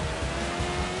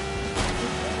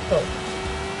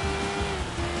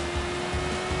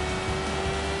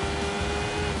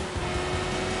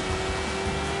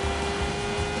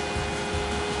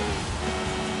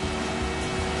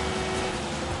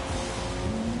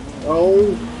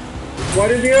 Oh, why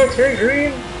did the arrow turn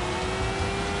green?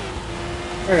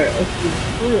 Alright, let's do this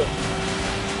for real.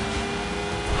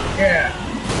 Yeah.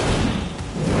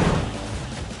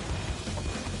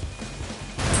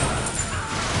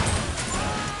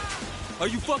 Are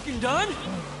you fucking done?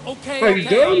 Okay, Are you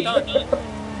okay, done? I'm done.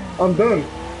 I'm done.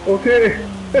 Okay.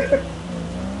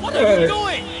 What are you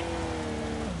doing?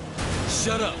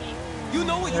 Shut up. You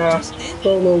know what you just did?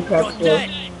 Solo cop You're dead.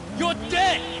 You're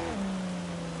dead.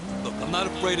 Look, I'm not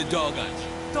afraid of dog eyes.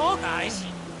 Dog eyes?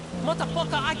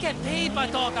 Motherfucker, I get paid by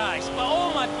Dog Eyes, but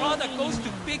all my product goes to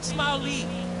Big Smile Lee.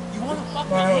 You wanna fuck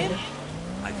with him?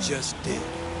 I just did.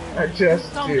 I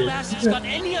just Dumb did. bastard's got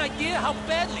any idea how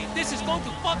badly this is going to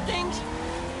fuck things?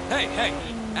 Hey, hey,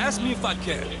 ask me if I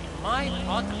can. My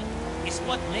product is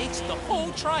what makes the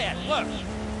whole triad work.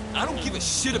 I don't give a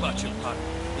shit about your product.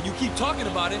 And you keep talking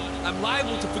about it, I'm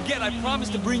liable to forget I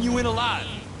promised to bring you in alive.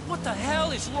 What the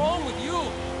hell is wrong with you?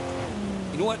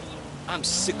 You know what? I'm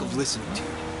sick of listening to you.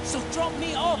 So drop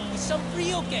me off with some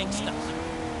real gangsters.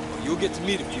 Well, you'll get to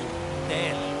meet a few.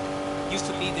 Damn. Used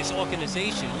to be this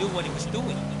organization knew what it was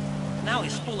doing. Now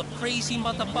it's full of crazy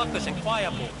motherfuckers and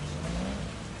fireballs.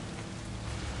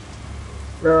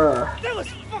 That was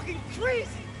fucking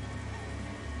crazy!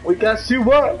 We got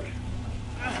you up!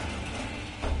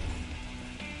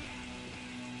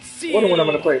 Wonder what I'm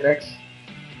gonna play next.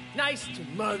 Nice to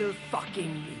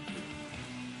motherfucking meet you.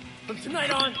 From tonight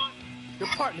on, your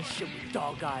partnership with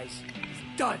Dog Eyes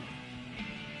is done.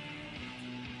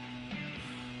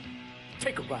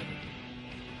 Take a ride with me.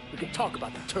 We can talk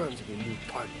about the terms of your new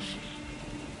partnership.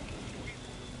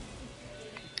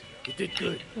 You did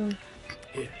good.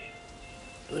 Here,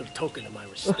 a little token of my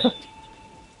respect.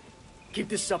 Keep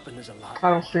this up and there's a lot. I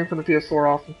don't stream from the PS4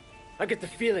 often. I get the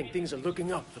feeling things are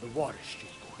looking up for the Water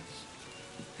Street boys.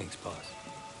 Thanks, boss.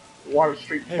 Water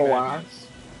Street Hey, boys.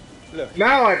 Look.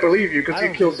 Now I believe you because I you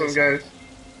don't killed do some this guys.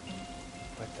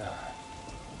 But,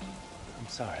 I'm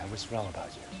sorry, I was wrong about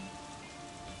you.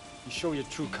 You show your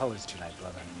true colors tonight,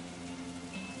 brother.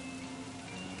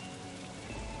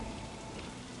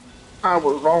 I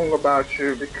was wrong about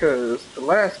you because the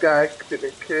last guy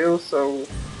didn't kill, so...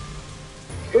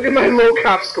 Look at my low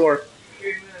cop score.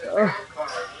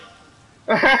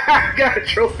 I got a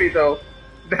trophy though.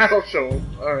 That'll show him.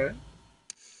 Alright.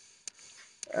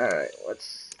 Alright,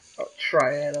 let's... Oh,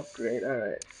 triad upgrade,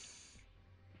 alright.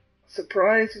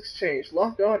 Surprise exchange.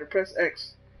 Lock on or press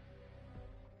X.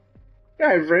 Yeah,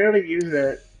 I rarely use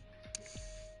that.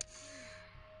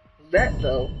 That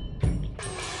though.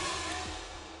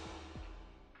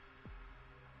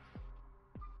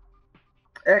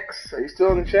 X, are you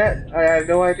still in the chat? I have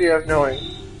no idea of knowing.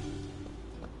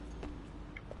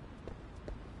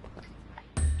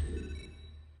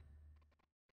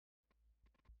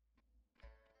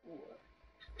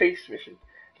 Face mission.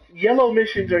 Yellow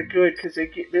missions are good because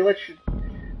they let you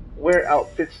wear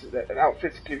outfits. That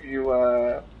outfits give you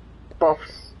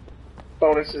buffs,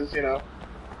 bonuses, you know.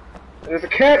 And there's a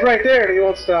cat right there, and he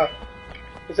won't stop.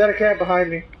 Is that a cat behind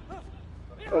me?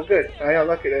 Oh, good. I got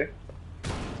lucky there.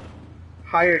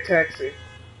 Hire taxi.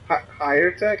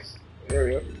 Hire taxi? There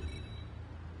we go.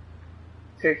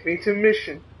 Take me to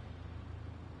mission.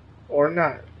 Or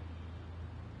not.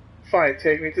 Fine,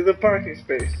 take me to the parking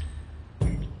space.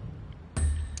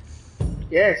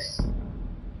 Yes.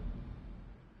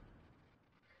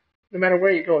 No matter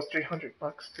where you go, it's $300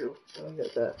 too. I don't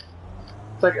get that.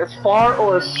 It's like as far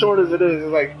or as short as it is.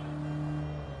 It's like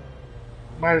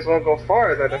Might as well go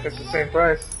far then if it's the same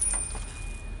price.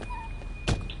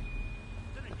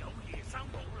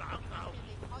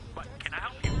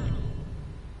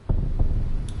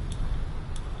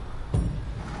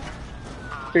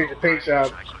 Here's the paint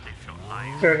job.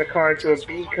 Turn the car into a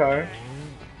B car.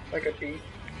 Like a B.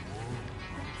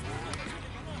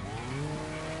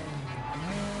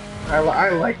 I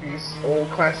like these old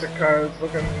classic cars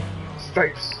looking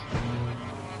stripes.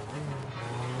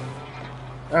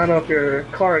 I don't know if you're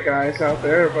car guys out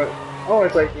there, but I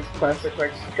always like these classic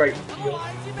like striped wheels.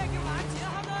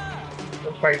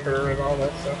 The Viper and all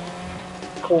that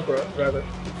stuff. Cobra, rather.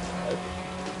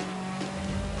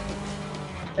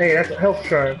 Hey, that's a health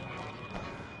shrine.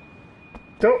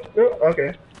 Don't,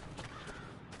 okay.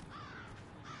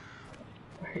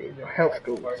 Hey, your health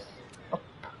goes up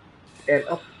and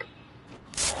up.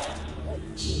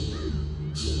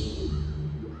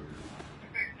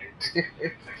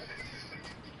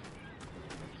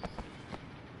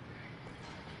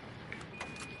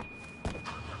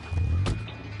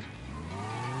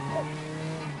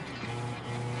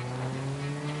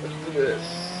 Let's do this.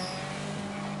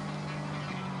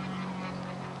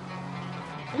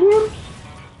 Whoop.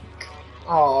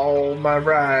 Oh, my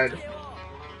ride.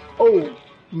 Oh,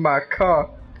 my car.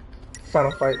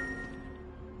 Final fight.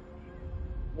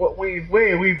 What we've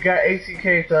got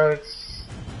ACK, so it's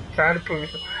trying to prove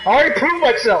it. I already proved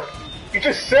myself! You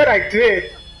just said I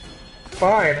did!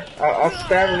 Fine, I'll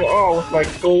stab him all with my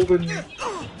golden...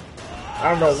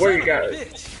 I don't know where you got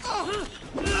it.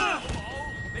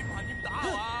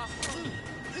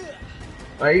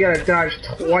 You gotta dodge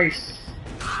twice.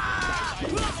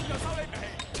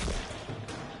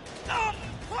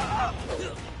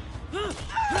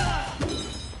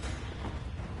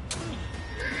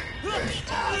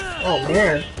 Oh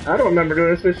man, I don't remember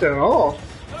doing this mission at all.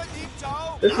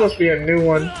 This must be a new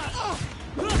one.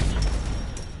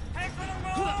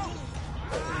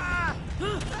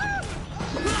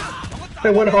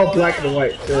 They went all black and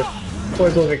white too.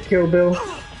 Was it Kill Bill?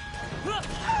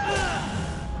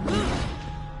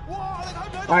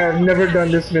 I have never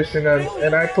done this mission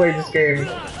and I played this game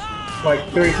like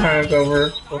 3 times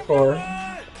over before.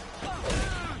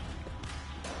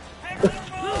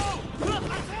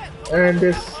 And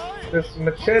this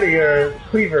machete, or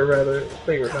cleaver rather,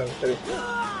 not machete,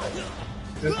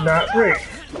 does not break.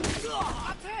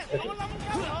 It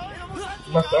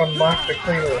must unlock the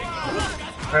cleaver.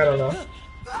 I don't know.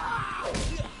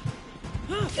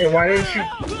 Hey, why didn't you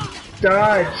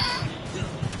dodge?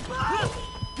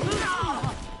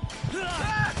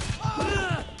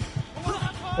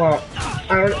 Well,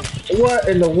 what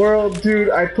in the world, dude?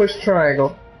 I pushed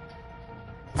triangle.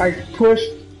 I pushed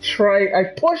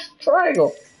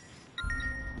triangle.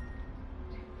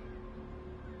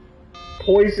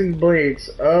 Poison blades.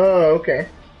 Oh, okay.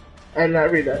 I did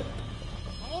not read that.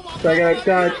 So I gotta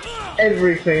dodge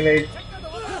everything they...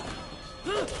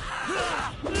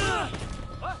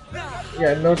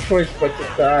 Yeah, no choice but to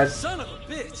dodge. Son of a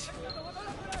bitch.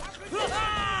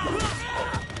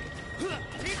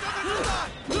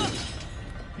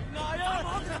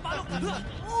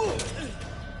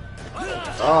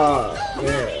 Ah,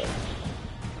 yeah.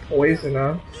 Poison,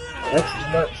 huh? That's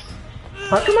nuts.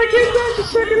 How come I can't dodge a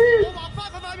second hit?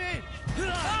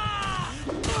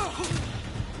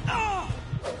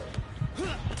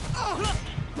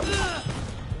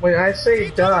 When I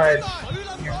say dodge,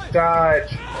 you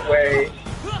dodge way.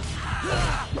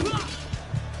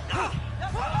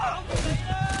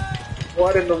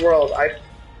 What in the world?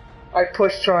 I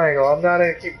pushed triangle. I'm not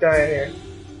gonna keep dying here.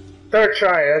 3rd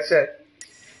try, that's it.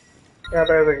 Yeah,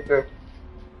 better than 2.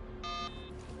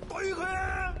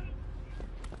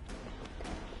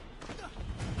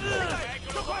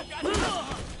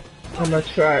 I'm gonna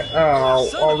try. Oh,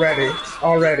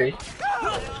 already.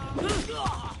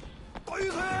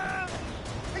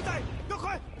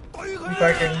 If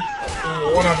I can do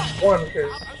 1-on-1,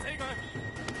 because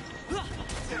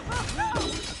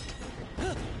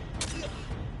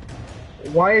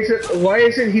why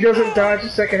is it he doesn't dodge a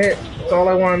second hit? That's all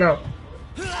I want to know.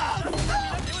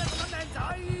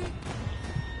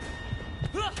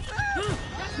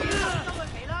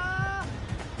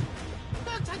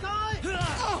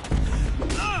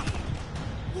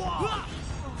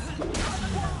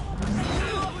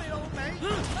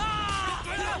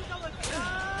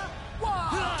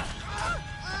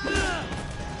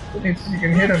 You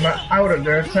can hit them out of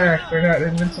their attack, they're not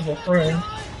invincible frames.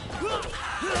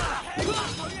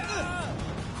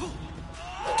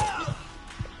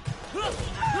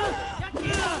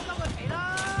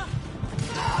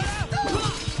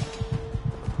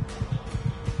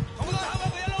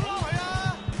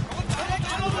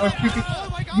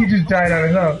 He just died on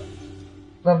his own.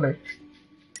 Lovely.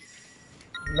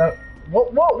 No.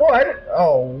 What? I didn't.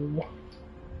 Oh.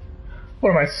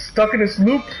 What am I stuck in this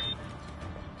loop?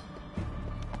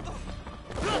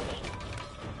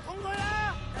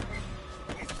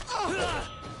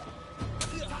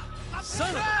 Son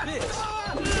of a bitch!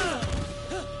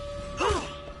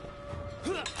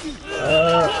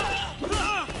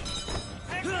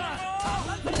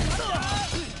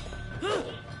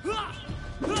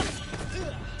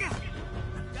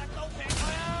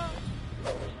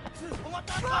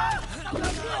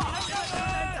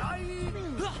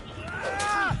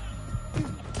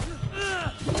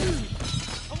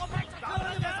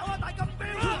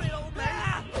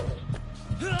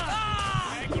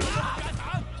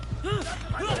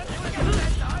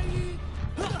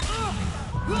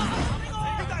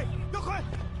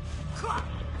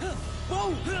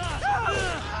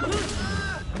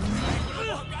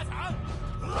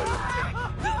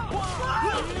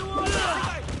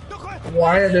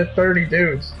 Why are there 30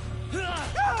 dudes?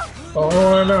 Oh, I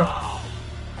wanna know.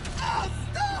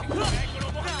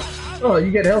 Oh,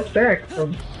 you get health back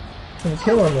from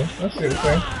killing them. That's what you're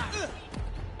saying.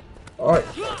 Oh,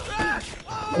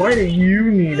 why do you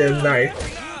need a knife?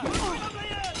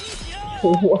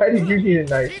 Why do you need a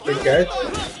knife, big guy?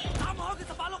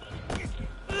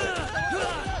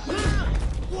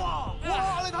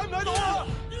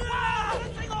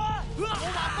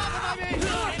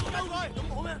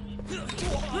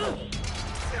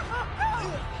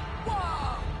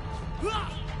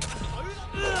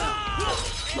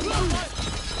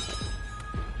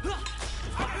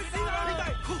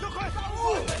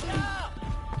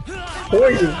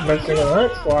 Poison's missing, and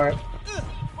that's why.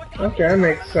 Okay, that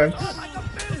makes sense.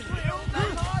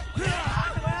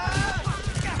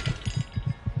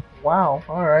 Wow.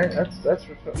 All right. That's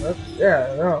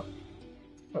yeah. No.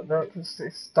 But no, just stay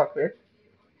stuck there.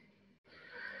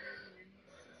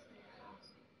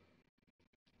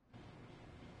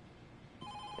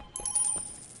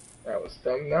 That was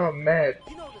dumb. Now I'm mad.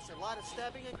 You know there's a lot of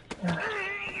stabbing in...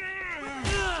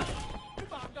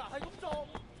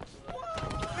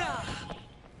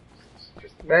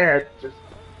 Just mad. Just.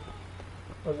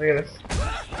 What was I gonna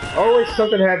say? Always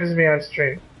something happens to me on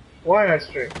stream. Why on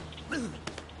stream?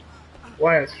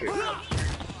 Why on stream?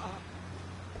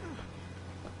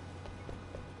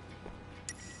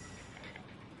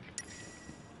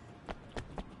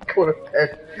 Go to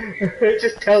bed. It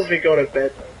just tells me go to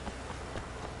bed.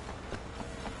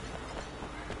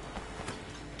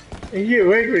 Hey,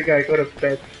 you angry guy, go to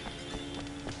bed.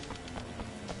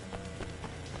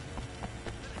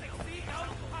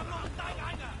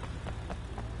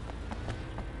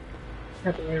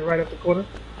 Happened to me right up the corner.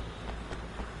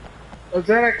 Oh, is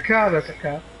that a cow? That's a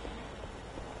cow.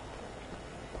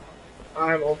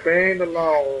 I'm obeying the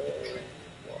law.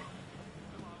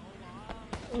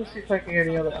 Let's see if I can get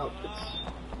any other outfits.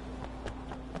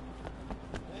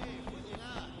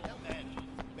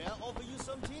 May I offer you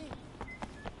some tea?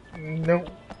 No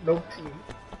tea.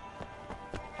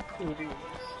 Please.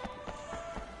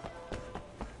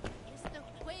 Mr.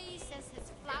 Hui says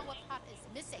his flower pot is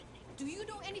missing. Do you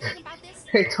know anything about this?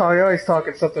 Hey, Tom, you're always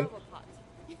talking something.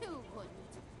 You wouldn't.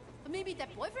 Maybe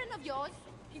that boyfriend of yours?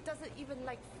 He doesn't even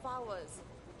like flowers.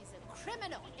 He's a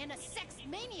criminal and a sex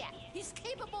maniac. He's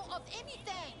capable of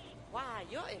anything. Wow,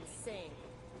 you're insane.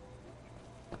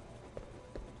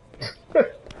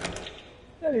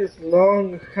 That is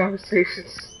long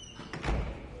conversations.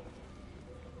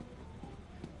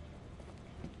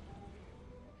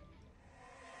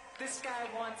 This guy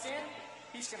wants in,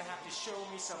 he's gonna have to show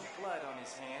me some blood on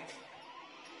his hands.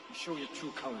 You show your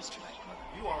true colors tonight, brother.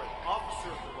 You are an officer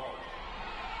of the law.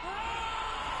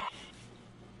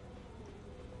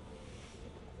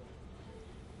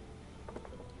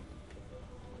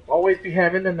 Always be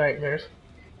having the nightmares.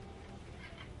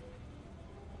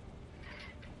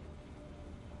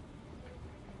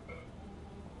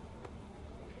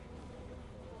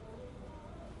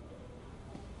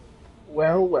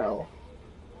 Well, well.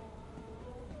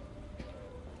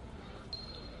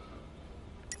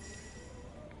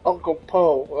 Uncle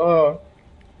Poe,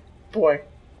 boy.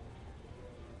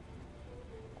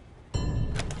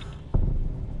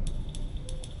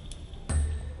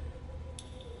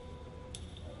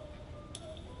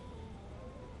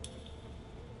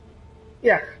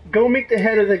 Yeah, go meet the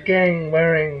head of the gang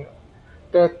wearing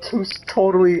the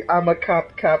totally I'm a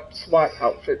cop SWAT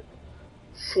outfit.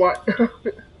 SWAT.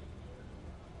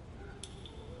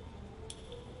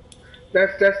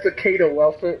 That's the Kato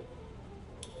outfit.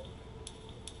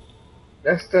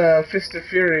 That's the Fist of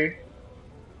Fury.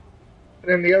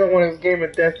 And then the other one is Game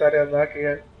of Death I didn't unlock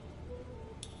yet.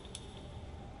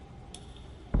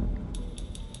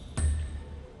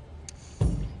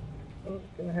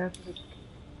 gonna have to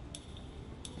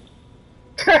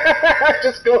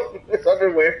just go in his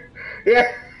underwear.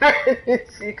 Yeah,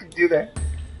 you can do that.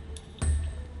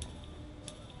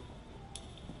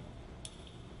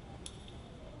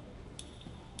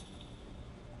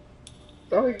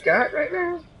 That's all he got right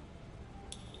now?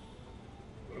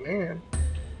 Man.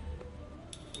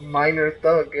 Minor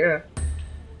thug, yeah.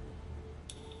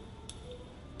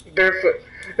 Barefoot.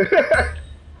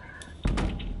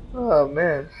 Oh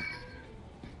man.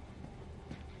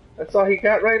 That's all he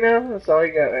got right now? That's all he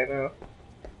got right now.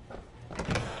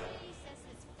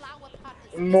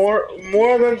 More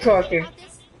than talking.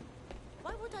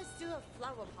 Why would I steal a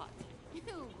flower pot? You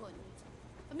wouldn't.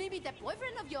 Maybe that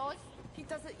boyfriend of yours. He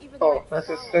doesn't even. Oh, that's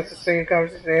the same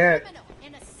conversation they had.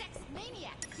 And a sex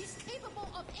maniac. He's capable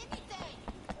of anything.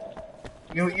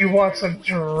 You want some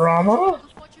drama?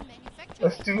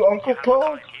 Let's do Uncle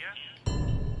Po.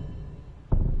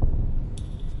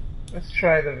 Let's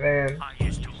try the van. I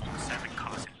used to own 7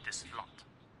 cars in this lot.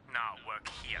 Now work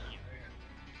here.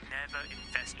 Never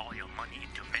invest all your money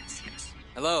into Mencius.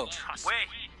 Hello. Wait,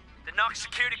 the Knox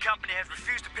Security Company has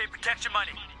refused to pay protection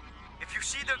money. If you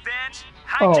see their vans,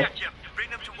 hijack them and bring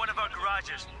them to one of our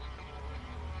garages.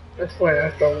 That's why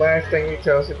that's the last thing he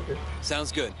tells you to do.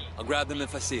 Sounds good. I'll grab them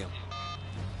if I see them.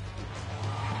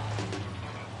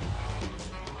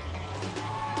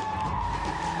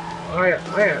 I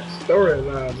had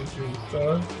storyline with you,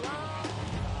 son.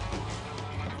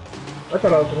 I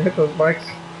thought I was gonna hit those bikes.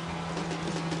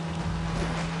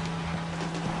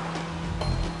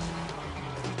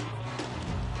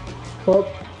 Club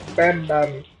Bam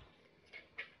Bam.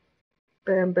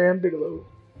 Bam Bam Bigelow.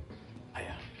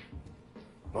 Hiya.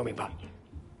 Mommy Bot.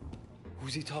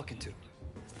 Who's he talking to?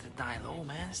 It's the Dai-Lo,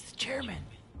 man. It's the chairman.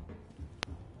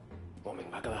 Mommy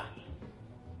Bagala.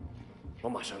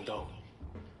 Mama Shangdo.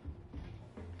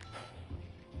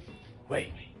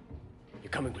 Wait.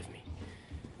 You're coming with me.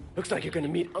 Looks like you're gonna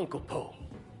meet Uncle Po.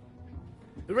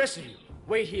 The rest of you,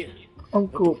 wait here.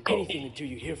 Uncle Don't do Po. anything until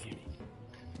you hear from me.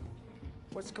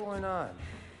 What's going on?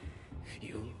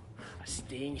 You are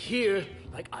staying here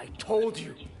like I told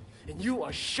you. And you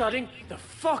are shutting the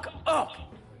fuck up.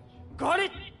 Got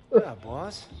it? Yeah,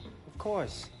 boss. Of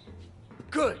course.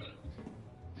 Good.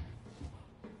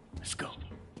 Let's go.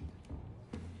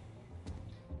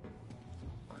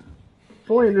 If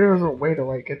only there was a way to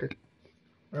like get it.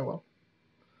 Oh well.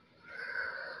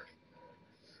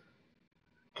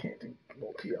 Can't do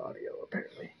multi-audio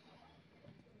apparently.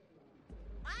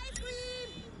 Ice cream!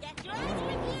 Get your ice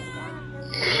cream here!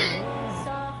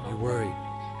 You worried?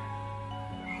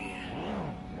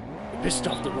 You pissed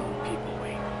off the wrong people,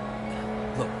 Wayne.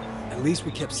 Look, at least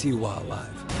we kept Siwa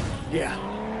alive. Yeah.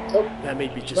 Oh, that may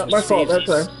be just not what my fault saves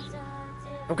that us. time.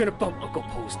 I'm gonna bump Uncle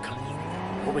Po's company,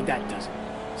 hoping that does it.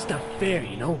 It's not fair,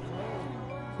 you know?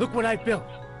 Look what I built.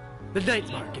 The night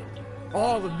market.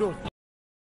 All of North.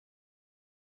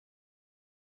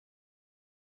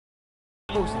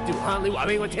 Supposed to do, Hanley? I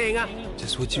mean, what's hanging up?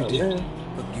 Just what you did.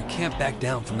 Look, you can't back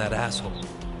down from that asshole.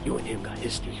 You and him got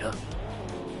history, huh?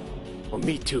 Well,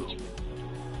 me too.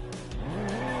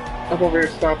 I'm over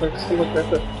here stopping. See what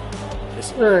that's up.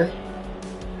 Listen.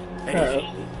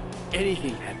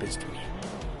 Anything happens to me,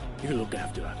 you look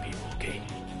after our people, okay?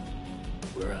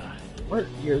 We're what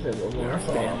years is it? We're a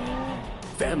family.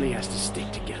 Family has to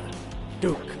stick together.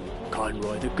 Duke,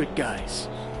 Conroy, they're good guys,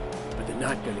 but they're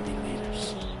not gonna be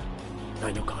leaders.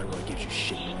 I know Conroy gives you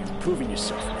shit, but you've proven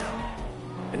yourself now.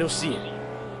 And he'll see it,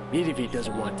 even if he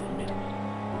doesn't want to admit it.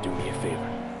 Do me a favor.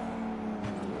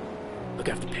 Look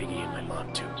after Peggy and my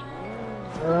mom too.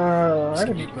 I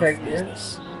didn't meet Peggy yet.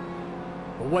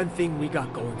 But one thing we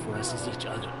got going for us is each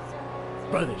other.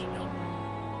 Brothers, you know.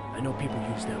 I know people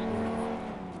use that word a lot,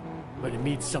 but it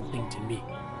means something to me.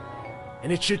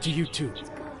 And it should to you too.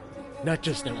 Not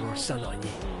just that we're son on ye.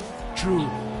 True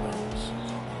brothers.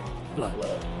 Blood.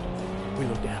 We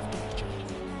look after each other.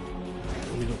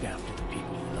 And we look after the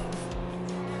people we love.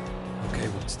 Okay,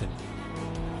 Winston.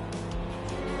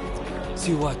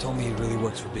 Siwa told me he really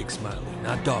works for Big Smiley,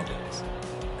 not Dog Eyes.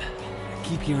 I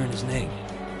keep hearing his name.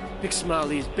 Big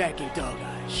Smiley is backing Dog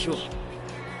Eyes, sure.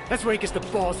 That's where he gets the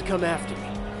balls to come after me.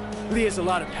 Lee has a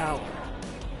lot of power.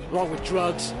 Along with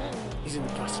drugs, he's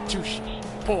into prostitution,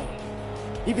 porn.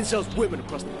 He even sells women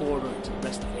across the border into the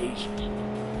rest of Asia.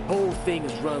 The whole thing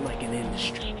is run like an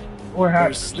industry.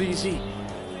 Very sleazy,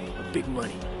 but big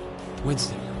money.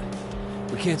 Winston,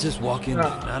 we can't just walk in there,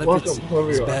 not if it's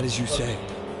as bad as you say.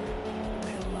 They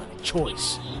have a lot of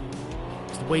choice.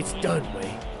 It's the way it's done,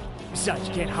 Way. Besides,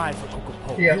 you can't hide from Uncle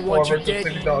Po. Yeah, You want your dead,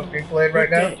 $4.60 being played right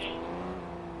now. dead.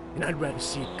 And I'd rather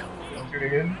see it come, you know? Pretty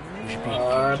good. You should be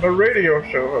I'm a radio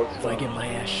show host. if I get my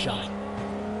ass shot,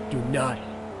 Do not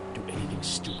do anything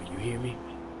stupid, you hear me?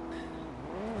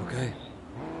 Okay.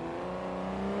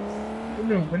 Who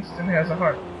knew Winston has a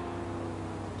heart?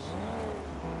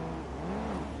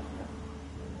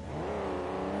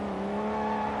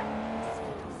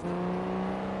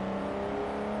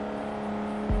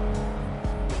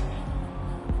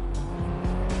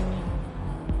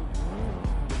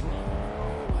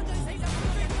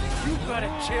 You gotta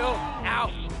chill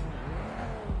out.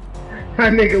 I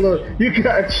make a little. You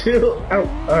gotta chill out.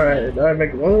 Alright, I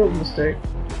make one little mistake.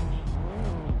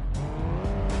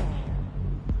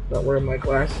 Not wearing my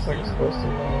glasses like I'm supposed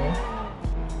to.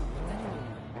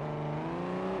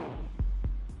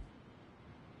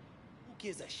 Who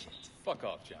gives a shit? Fuck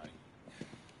off, Johnny.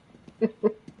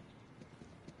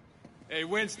 Hey,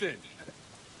 Winston.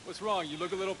 What's wrong? You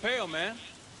look a little pale, man.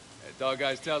 That dog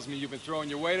guy tells me you've been throwing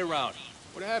your weight around.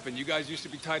 What happened? You guys used to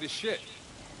be tight as shit.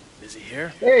 Is he here?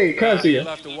 Hey, Kazuya. He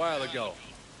left a while ago.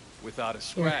 Without a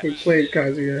scratch. He played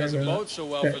Kazuya. Doesn't bode so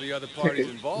well for the other parties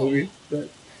involved. Movie that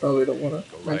probably don't want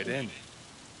to go right in.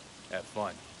 Have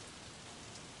fun.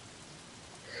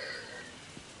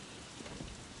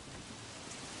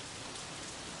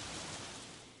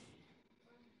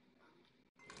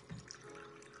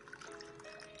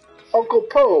 Uncle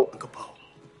Po. Uncle Po.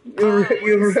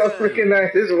 You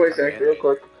recognize his voice actor real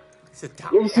quick. Sit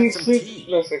down. You ever seen Sleep?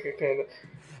 No, Second Panda.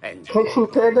 And Kung Fu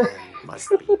Panda. Must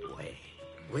be way.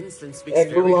 Winston speaks And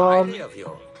very Mulan. highly of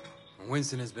you.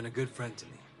 Winston has been a good friend to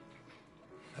me.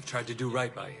 I've tried to do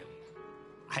right by him.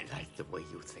 I like the way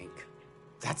you think.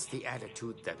 That's the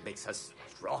attitude that makes us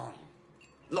strong.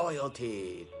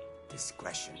 Loyalty,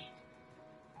 discretion.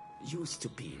 Used to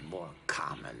be more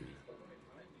common.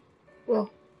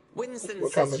 Well, Winston we're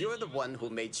says common. you're the one who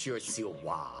made sure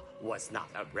Siwa was not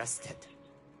arrested.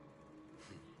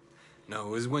 No,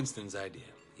 it was Winston's idea.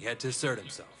 He had to assert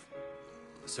himself.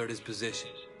 Assert his position.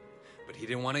 But he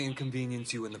didn't want to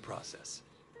inconvenience you in the process.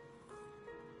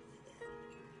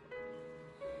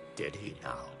 Did he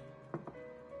now?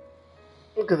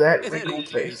 Look at that In wrinkled any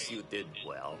face. case, you did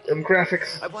well. Them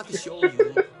graphics. I want to show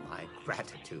you my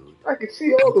gratitude. I can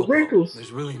see all the wrinkles.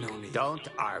 There's really no need. Don't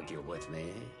argue with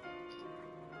me.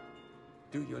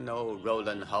 Do you know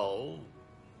Roland Ho?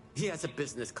 He has a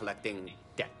business collecting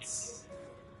debts.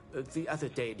 The other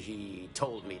day he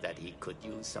told me that he could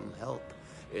use some help.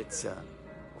 It's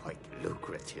quite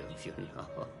lucrative, you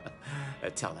know.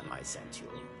 Tell him I sent you.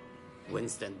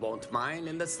 Winston won't mind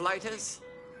in the slightest.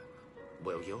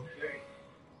 Will you?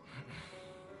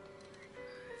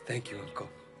 Thank you, Uncle.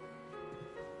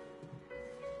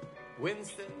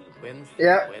 Winston,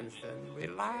 Yeah. Winston,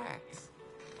 relax.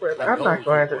 Wait, I'm not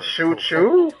going to shoot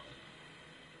you.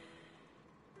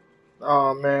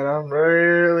 Oh man, I'm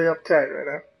really uptight right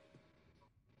now.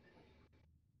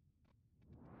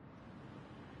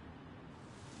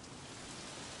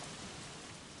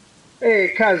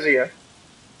 Hey, Kazuya.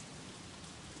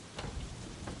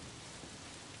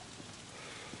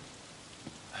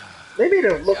 They made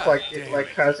him look like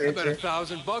Kazuya. I bet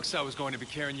 $1,000 I was going to be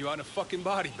carrying you out in a fucking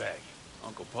body bag.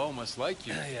 Uncle Paul must like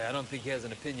you. Yeah, I don't think he has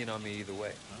an opinion on me either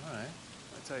way. All right.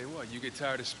 I'll tell you what, you get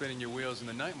tired of spinning your wheels in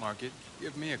the night market,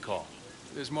 give me a call.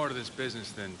 There's more to this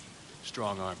business than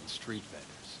strong-armed street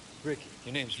vendors. Ricky.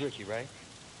 Your name's Ricky, right?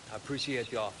 I appreciate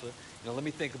the offer. Now let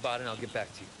me think about it and I'll get back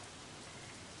to you.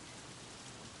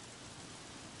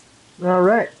 All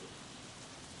right.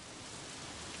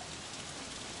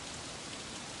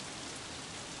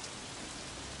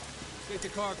 Take the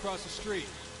car across the street.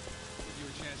 Give you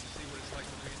a chance to see what it's like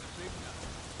to be in the big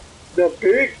time. The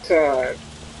big time.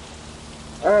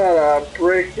 I'm gonna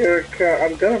break your car.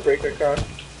 I'm gonna break your car.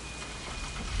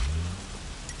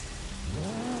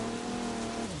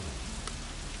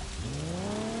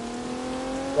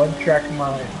 One track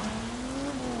mind.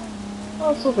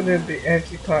 Also within the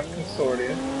Anti-Pop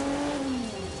Consortium.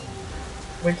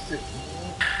 Winston.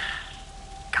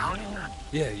 Counting.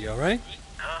 Yeah, you alright?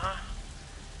 Uh-huh.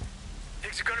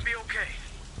 Things are gonna be okay.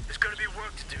 There's gonna be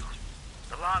work to do.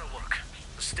 A lot of work.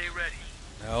 But stay ready.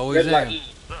 I always am.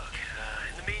 Look,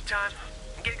 in the meantime,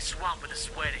 I'm getting swamped with the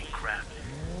sweating crap.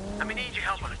 I may need your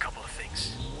help on a couple of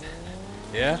things.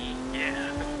 Yeah?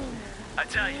 Yeah. I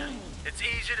tell you, it's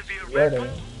easier to be a Red Bull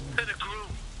than a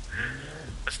groom.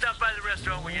 But stop by the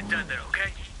restaurant when you're done there, okay?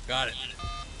 Got it.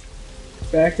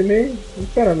 Back to me? In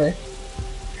front of me.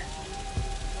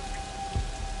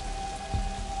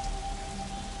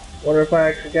 Wonder if I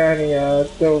actually got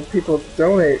any people to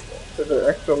donate to the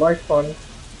Extra Life Fund.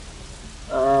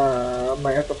 I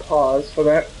might have to pause for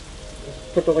that.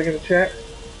 Just put the link in the chat.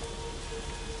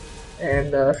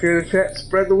 And if you're in the chat,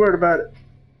 spread the word about it.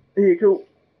 Here you go.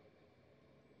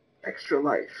 Extra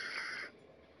Life.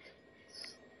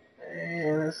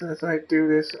 as I do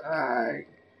this, there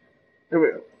we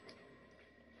go.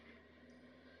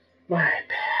 My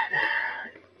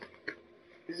iPad.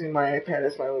 Using my iPad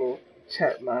as my little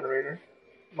chat monitor.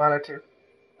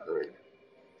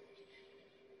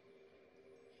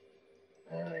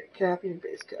 Alright, copy and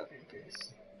paste, copy and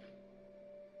paste.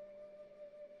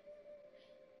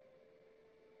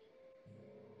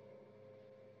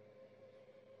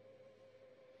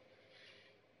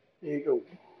 There you go.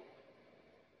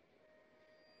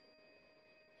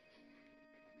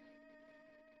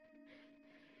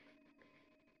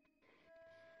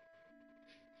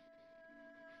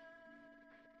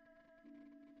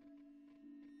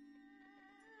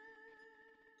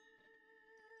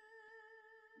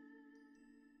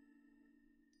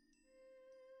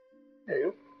 There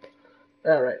you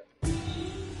go. Alright.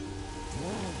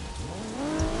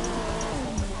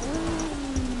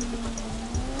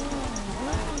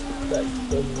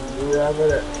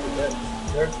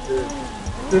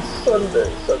 This Sunday.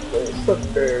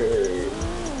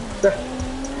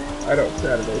 I don't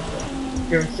Saturday.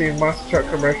 You haven't seen monster truck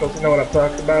commercials, you know what I'm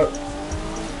talking about.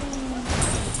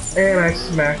 And I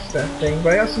smashed that thing,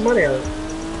 but I got some money on it.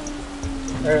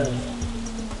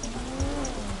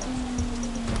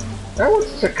 That was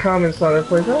such a common Sonic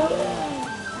place. Don't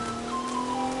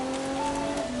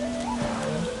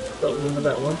remember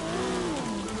that one.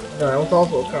 No, that was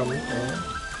also a common song.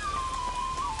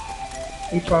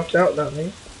 He popped out, not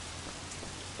me.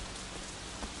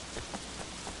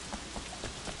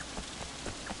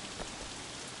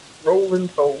 Rolling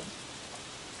Hole.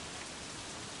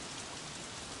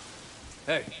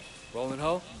 Hey, Rolling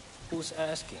Hole? Who's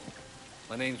asking?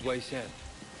 My name's Wei Shen.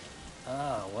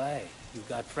 Ah, Wei. You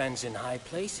got friends in high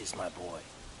places, my boy.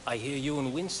 I hear you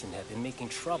and Winston have been making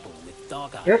trouble with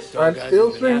Dog Eyes. Yep, I'm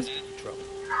still trouble.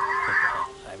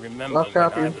 I remember when I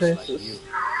was like you,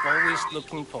 always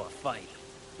looking for a fight,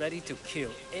 ready to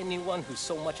kill anyone who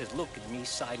so much as looked at me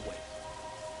sideways.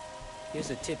 Here's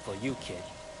a tip for you, kid.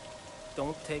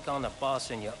 Don't take on a boss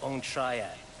in your own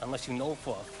triad, unless you know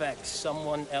for a fact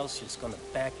someone else is gonna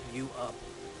back you up.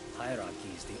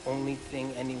 Hierarchy is the only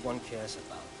thing anyone cares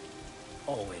about.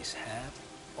 Always have,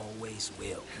 always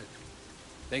will.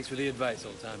 Thanks for the advice,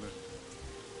 old-timer.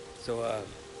 So,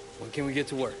 when can we get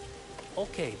to work?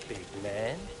 Okay, big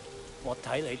man. 我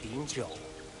睇你點做.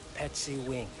 Patsy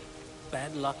Wing.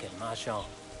 Bad luck at Mahjong.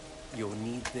 You'll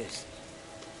need this.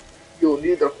 You'll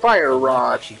need a fire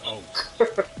rod.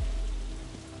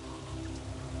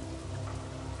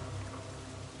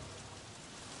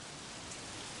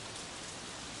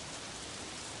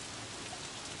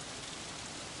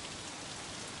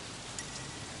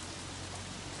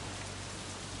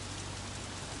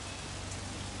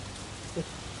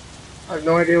 I have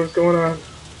no idea what's going on.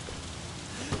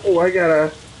 Oh, I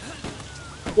gotta...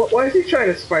 Why is he trying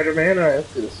to Spider-Man? Alright,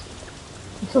 let's do this.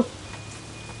 Of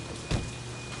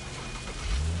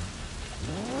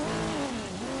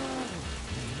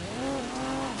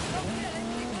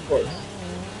course.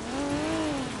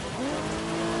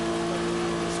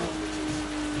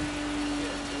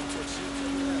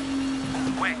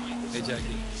 Wait. Hey,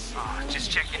 Jackie.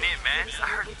 Just checking in, man. I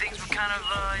heard things were kind of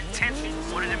intense.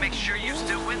 Wanted to make sure you're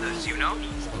still with us, you know?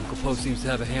 Uncle Po seems to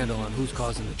have a handle on who's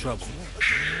causing the trouble.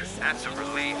 That's a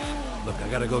relief. Look, I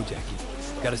gotta go, Jackie.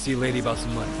 Gotta see a lady about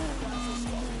some money.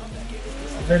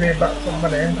 Lady about some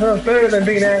money. Huh, better than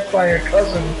being asked by your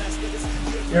cousin.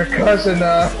 Your cousin,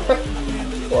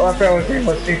 well, I forgot what his name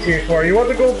was, CT4. You want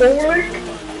to go bowling?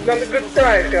 Not a good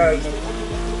time, cousin.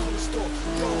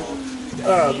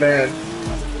 Oh, man.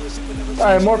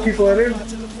 Alright, more people in here.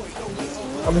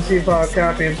 I'm gonna see if I'll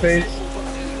copy and paste.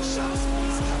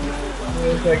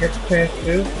 If I get the chance to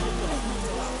do.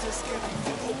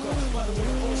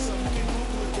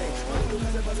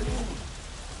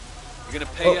 You're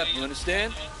gonna pay up, you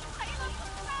understand?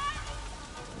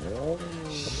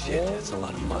 Shit, that's a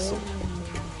lot of muscle.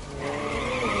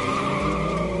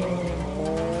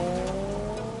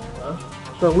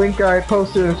 The link I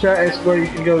posted in the chat is where you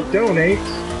can go donate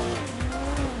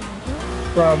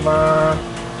from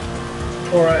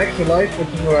for Extra Life, which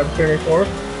is what I'm streaming for.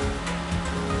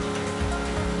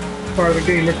 Part of the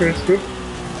Gamer Critics group.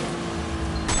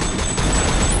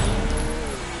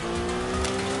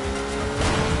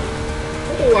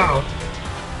 Oh, wow.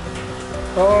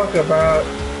 Talk about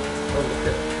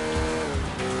overkill.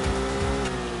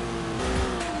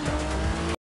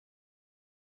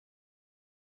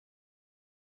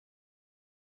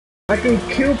 I can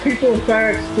kill people and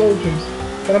fire explosions,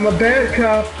 but I'm a bad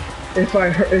cop if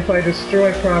I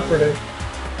destroy property.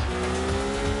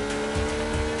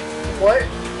 What?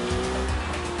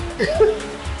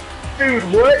 Dude,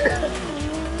 what?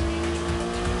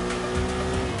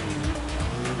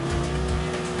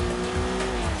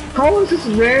 How is this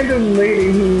random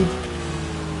lady who...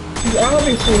 She's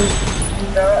obviously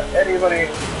not anybody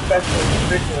special in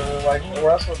particular, like, or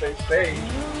else would they say?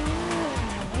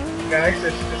 The guy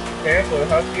said she's just a pamphlet.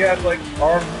 How she has, like,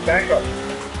 armed backup?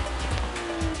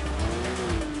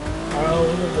 How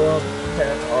in the world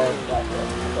has armed backup?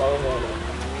 That's all I want to know.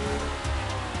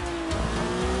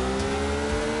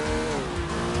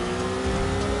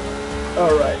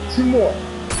 Alright, 2 more.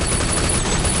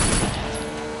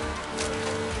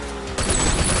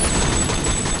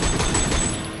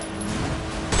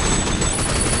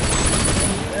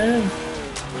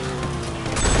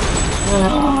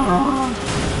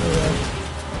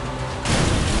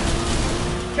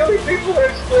 Killing people with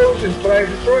explosions, but I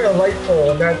destroy a light pole,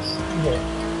 and that's evil.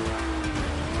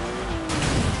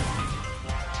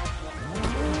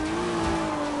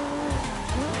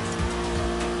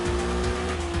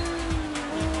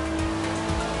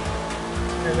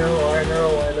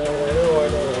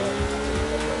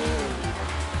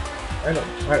 I know.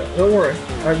 Don't worry.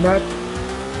 I'm not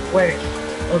like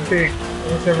a big,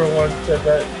 whichever one said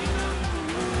that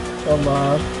from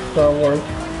Star Wars.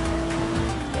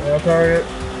 On target.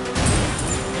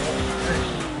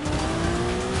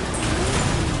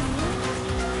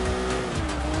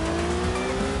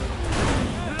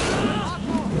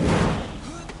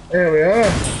 There we are.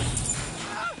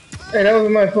 Hey, that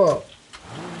wasn't my fault.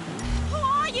 Who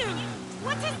are you?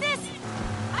 What is this?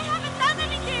 I haven't done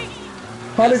anything.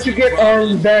 How did you get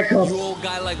armed back up? You old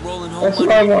guy like rolling home. That's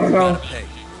what I want to know.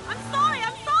 I'm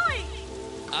sorry.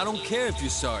 I don't care if you're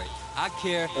sorry. I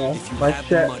care if you my have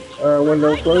chat, the money.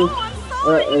 window closed.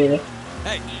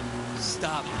 Hey,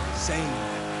 stop saying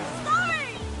that.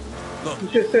 Sorry. Look. You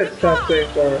just said stop saying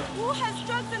sorry. Who has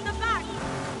drugs in the back?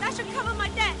 That should cover my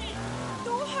debt.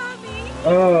 Don't hurt me.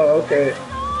 Oh, okay.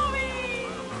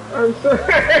 I'm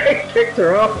sorry. I kicked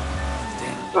her off.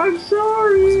 I'm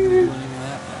sorry.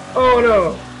 Oh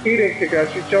no, he didn't kick out.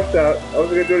 She jumped out. I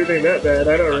wasn't gonna do anything that bad.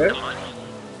 I know, right?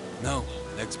 No.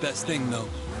 Next best thing, though.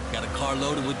 Got a car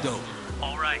loaded with dope.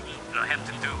 All right. What I have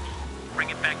to do. Bring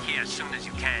it back here as soon as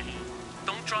you can.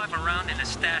 Don't drive around in a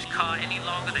stash car any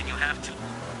longer than you have to.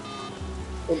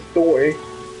 Oh boy.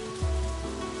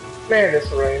 Man, this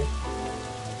rain.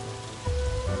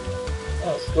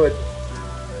 That was good.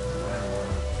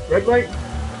 Red light?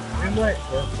 Green light?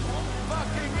 Yeah.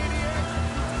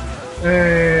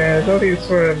 Hey, don't even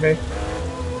swear at me.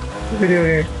 Video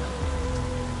game.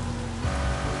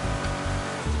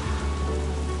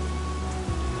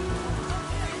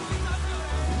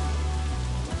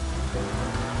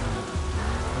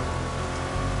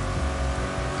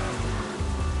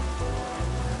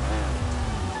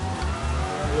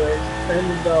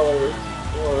 $10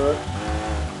 for a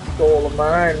goal of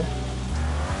mine.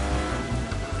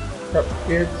 Couple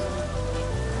kids.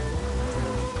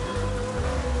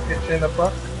 Get you in $1,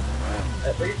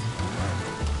 at least.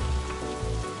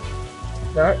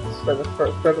 Not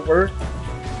spread the word.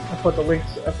 I put the link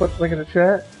in the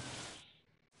chat.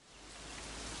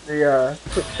 The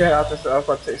quick chat out this. I was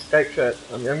about to say Skype chat.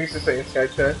 I'm used to saying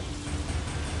Skype chat.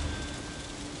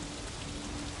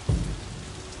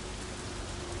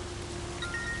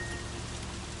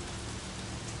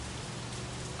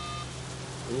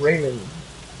 Raymond.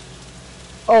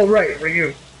 Oh right,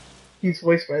 Ryu. He's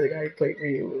voiced by the guy who played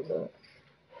Ryu.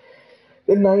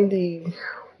 The 90.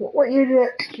 What year did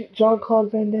that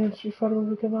Jean-Claude Van Damme Street Fighter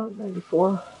movie come out?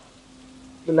 94.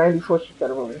 The 94 Street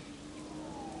Fighter movie.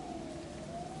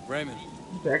 Raymond.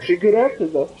 He's actually a good actor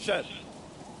though. Shed.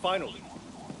 Finally.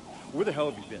 Where the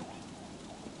hell have you been?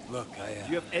 Look, Do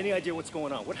you have any idea what's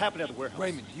going on? What happened at the warehouse?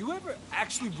 Raymond, do you ever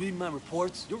actually read my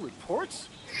reports? Your reports?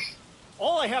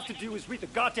 All I have to do is read the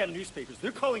goddamn newspapers.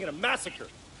 They're calling it a massacre.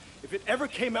 If it ever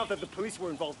came out that the police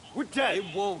were involved, we're dead. It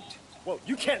won't. Well,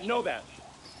 you can't know that.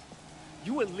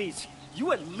 You at least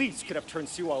could have turned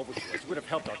Siwa over to us. It would have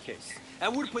helped our case.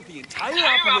 That would have put the entire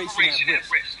operation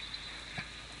at risk.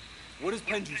 What does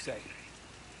Pendrew say?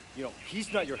 You know,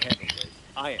 he's not your handler, Ray.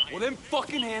 I am. Well, then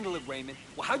fucking handle it, Raymond.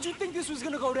 Well, how'd you think this was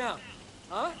gonna go down?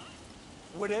 Huh?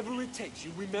 Whatever it takes.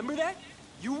 You remember that?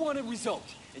 You want a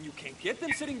result, and you can't get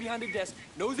them sitting behind a desk,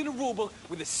 nose in a rule book,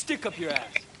 with a stick up your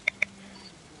ass.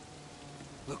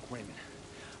 Look, Raymond,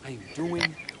 I am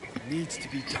doing what needs to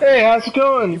be done. Hey, how's it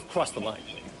going? You've crossed the line.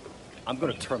 I'm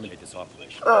gonna terminate this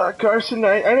operation. Carson,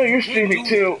 I know you're streaming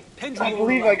too. I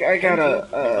believe I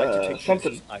got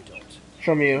something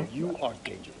from you. You are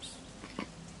dangerous.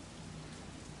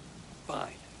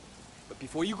 Fine. But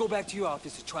before you go back to your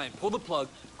office to try and pull the plug,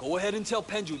 go ahead and tell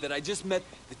Pendrew that I just met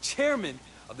the chairman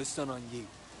of the Sun On Yee.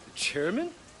 The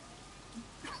chairman?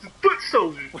 Foot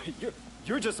soldier. Wait,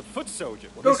 you're just a foot soldier.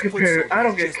 Well, don't compare. I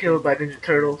don't get killed by Ninja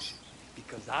Turtles.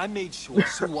 Because I made sure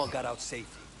Suwal got out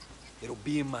safely. It'll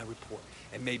be in my report.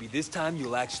 And maybe this time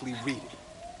you'll actually read it.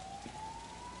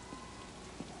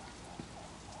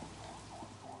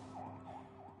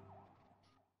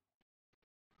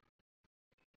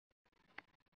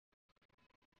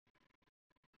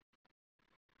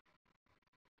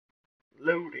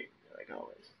 Loading, like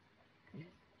always.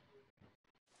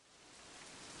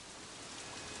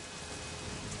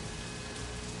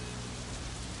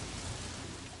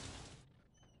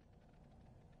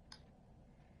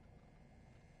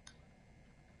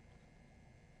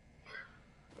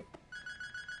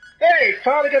 Hey,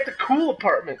 finally got the cool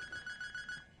apartment.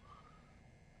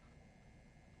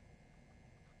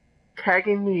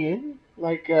 Tagging me in?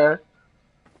 Like,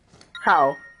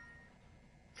 how?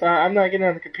 So I'm not getting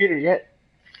on the computer yet.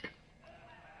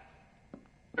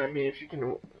 I mean, if you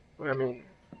can, I mean,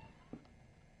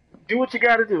 do what you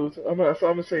gotta do. So I'm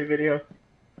gonna say video.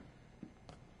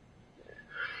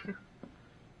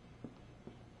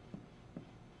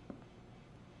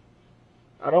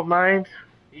 I don't mind.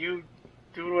 You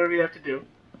do whatever you have to do.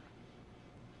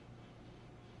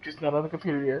 Just not on the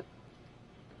computer yet.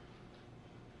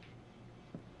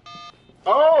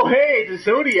 Oh, hey, the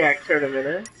Zodiac tournament,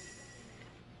 eh?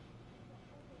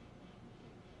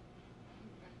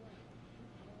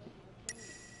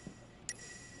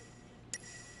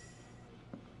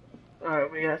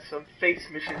 Alright, we got some face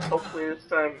missions. Hopefully this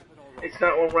time it's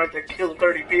not one where I have to kill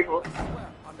 30 people.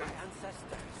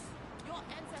 Your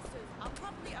ancestors are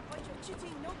probably a bunch of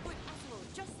cheating, no good assholes,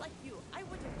 just like you. I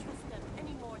wouldn't trust them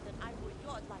any more than I would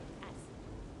your life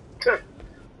as.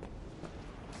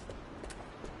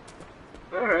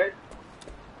 Alright.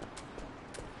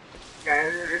 Yeah,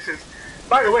 this is...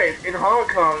 By the way, in Hong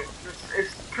Kong,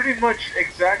 it's pretty much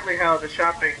exactly how the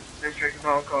shopping district in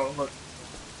Hong Kong looks.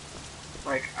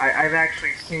 Like, I've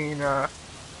actually seen, Oh,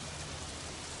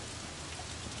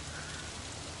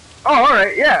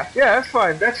 alright, yeah, that's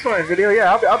fine, video,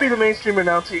 yeah, I'll be the main streamer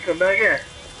now until you come back, yeah.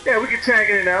 Yeah, we can tag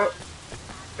in and out.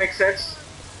 Makes sense.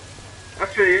 I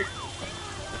feel you.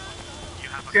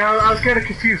 See, I was kind of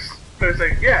confused for a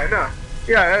second. Yeah, no.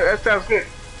 Yeah, that sounds good.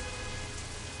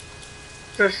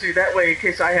 Especially that way, in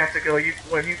case I have to go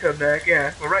when you come back,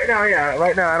 yeah. But right now, I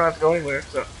don't have to go anywhere,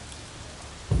 so.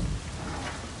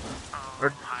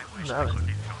 No.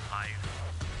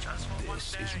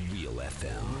 This is Real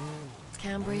FM.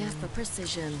 Cambria for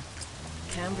precision.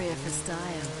 Cambria for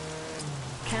style.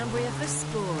 Cambria for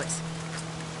sport.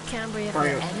 Cambria for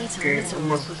any time at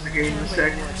all.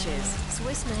 Cambria watches.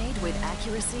 Swiss made with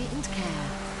accuracy and care.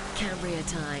 Cambria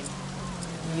time.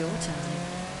 Your time.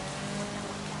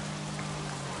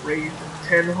 Raise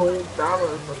 $10 whole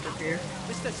up here.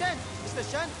 Mr. Shen! Mr.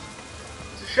 Shen!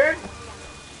 Mr. Shen?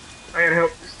 I gotta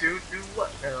help this dude do what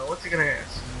now? What's he gonna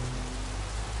ask?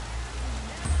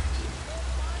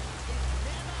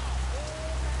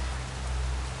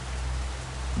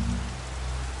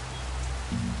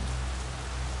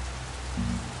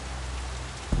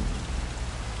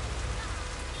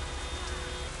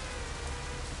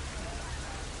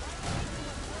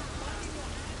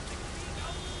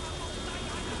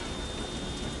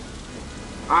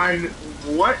 On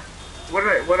what? What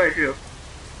did I do?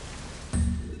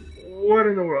 What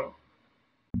in the world?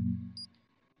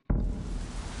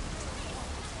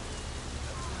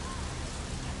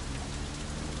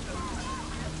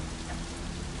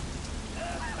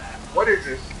 What is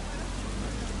this?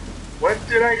 What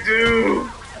did I do?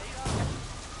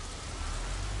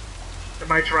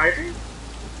 Am I driving?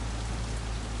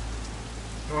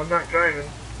 No, I'm not driving.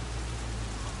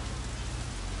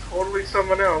 Totally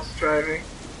someone else driving.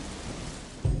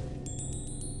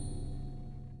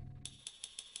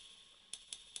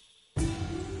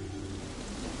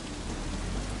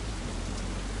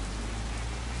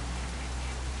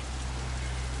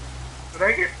 Did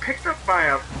I get picked up by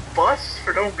a bus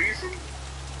for no reason?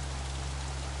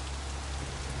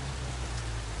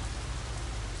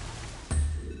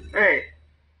 Hey.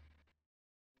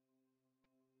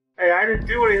 Hey, I didn't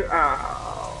do any.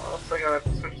 Oh, looks like I have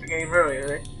to switch the game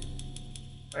earlier, eh?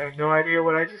 I have no idea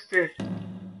what I just did.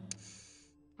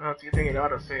 Oh, it's a good thing it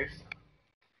autosaves.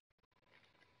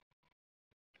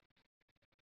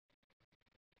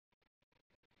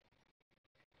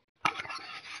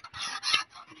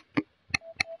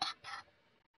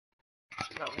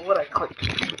 Now, what I clicked.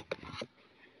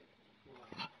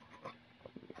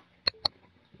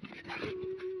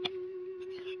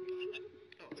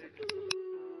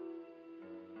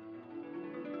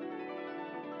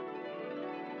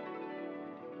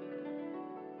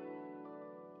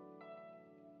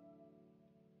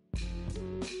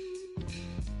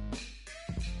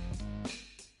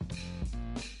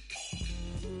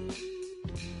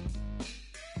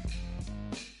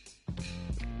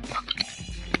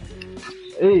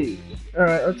 Hey,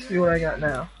 alright, let's see what I got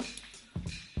now.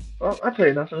 Well, I played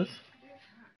enough of this.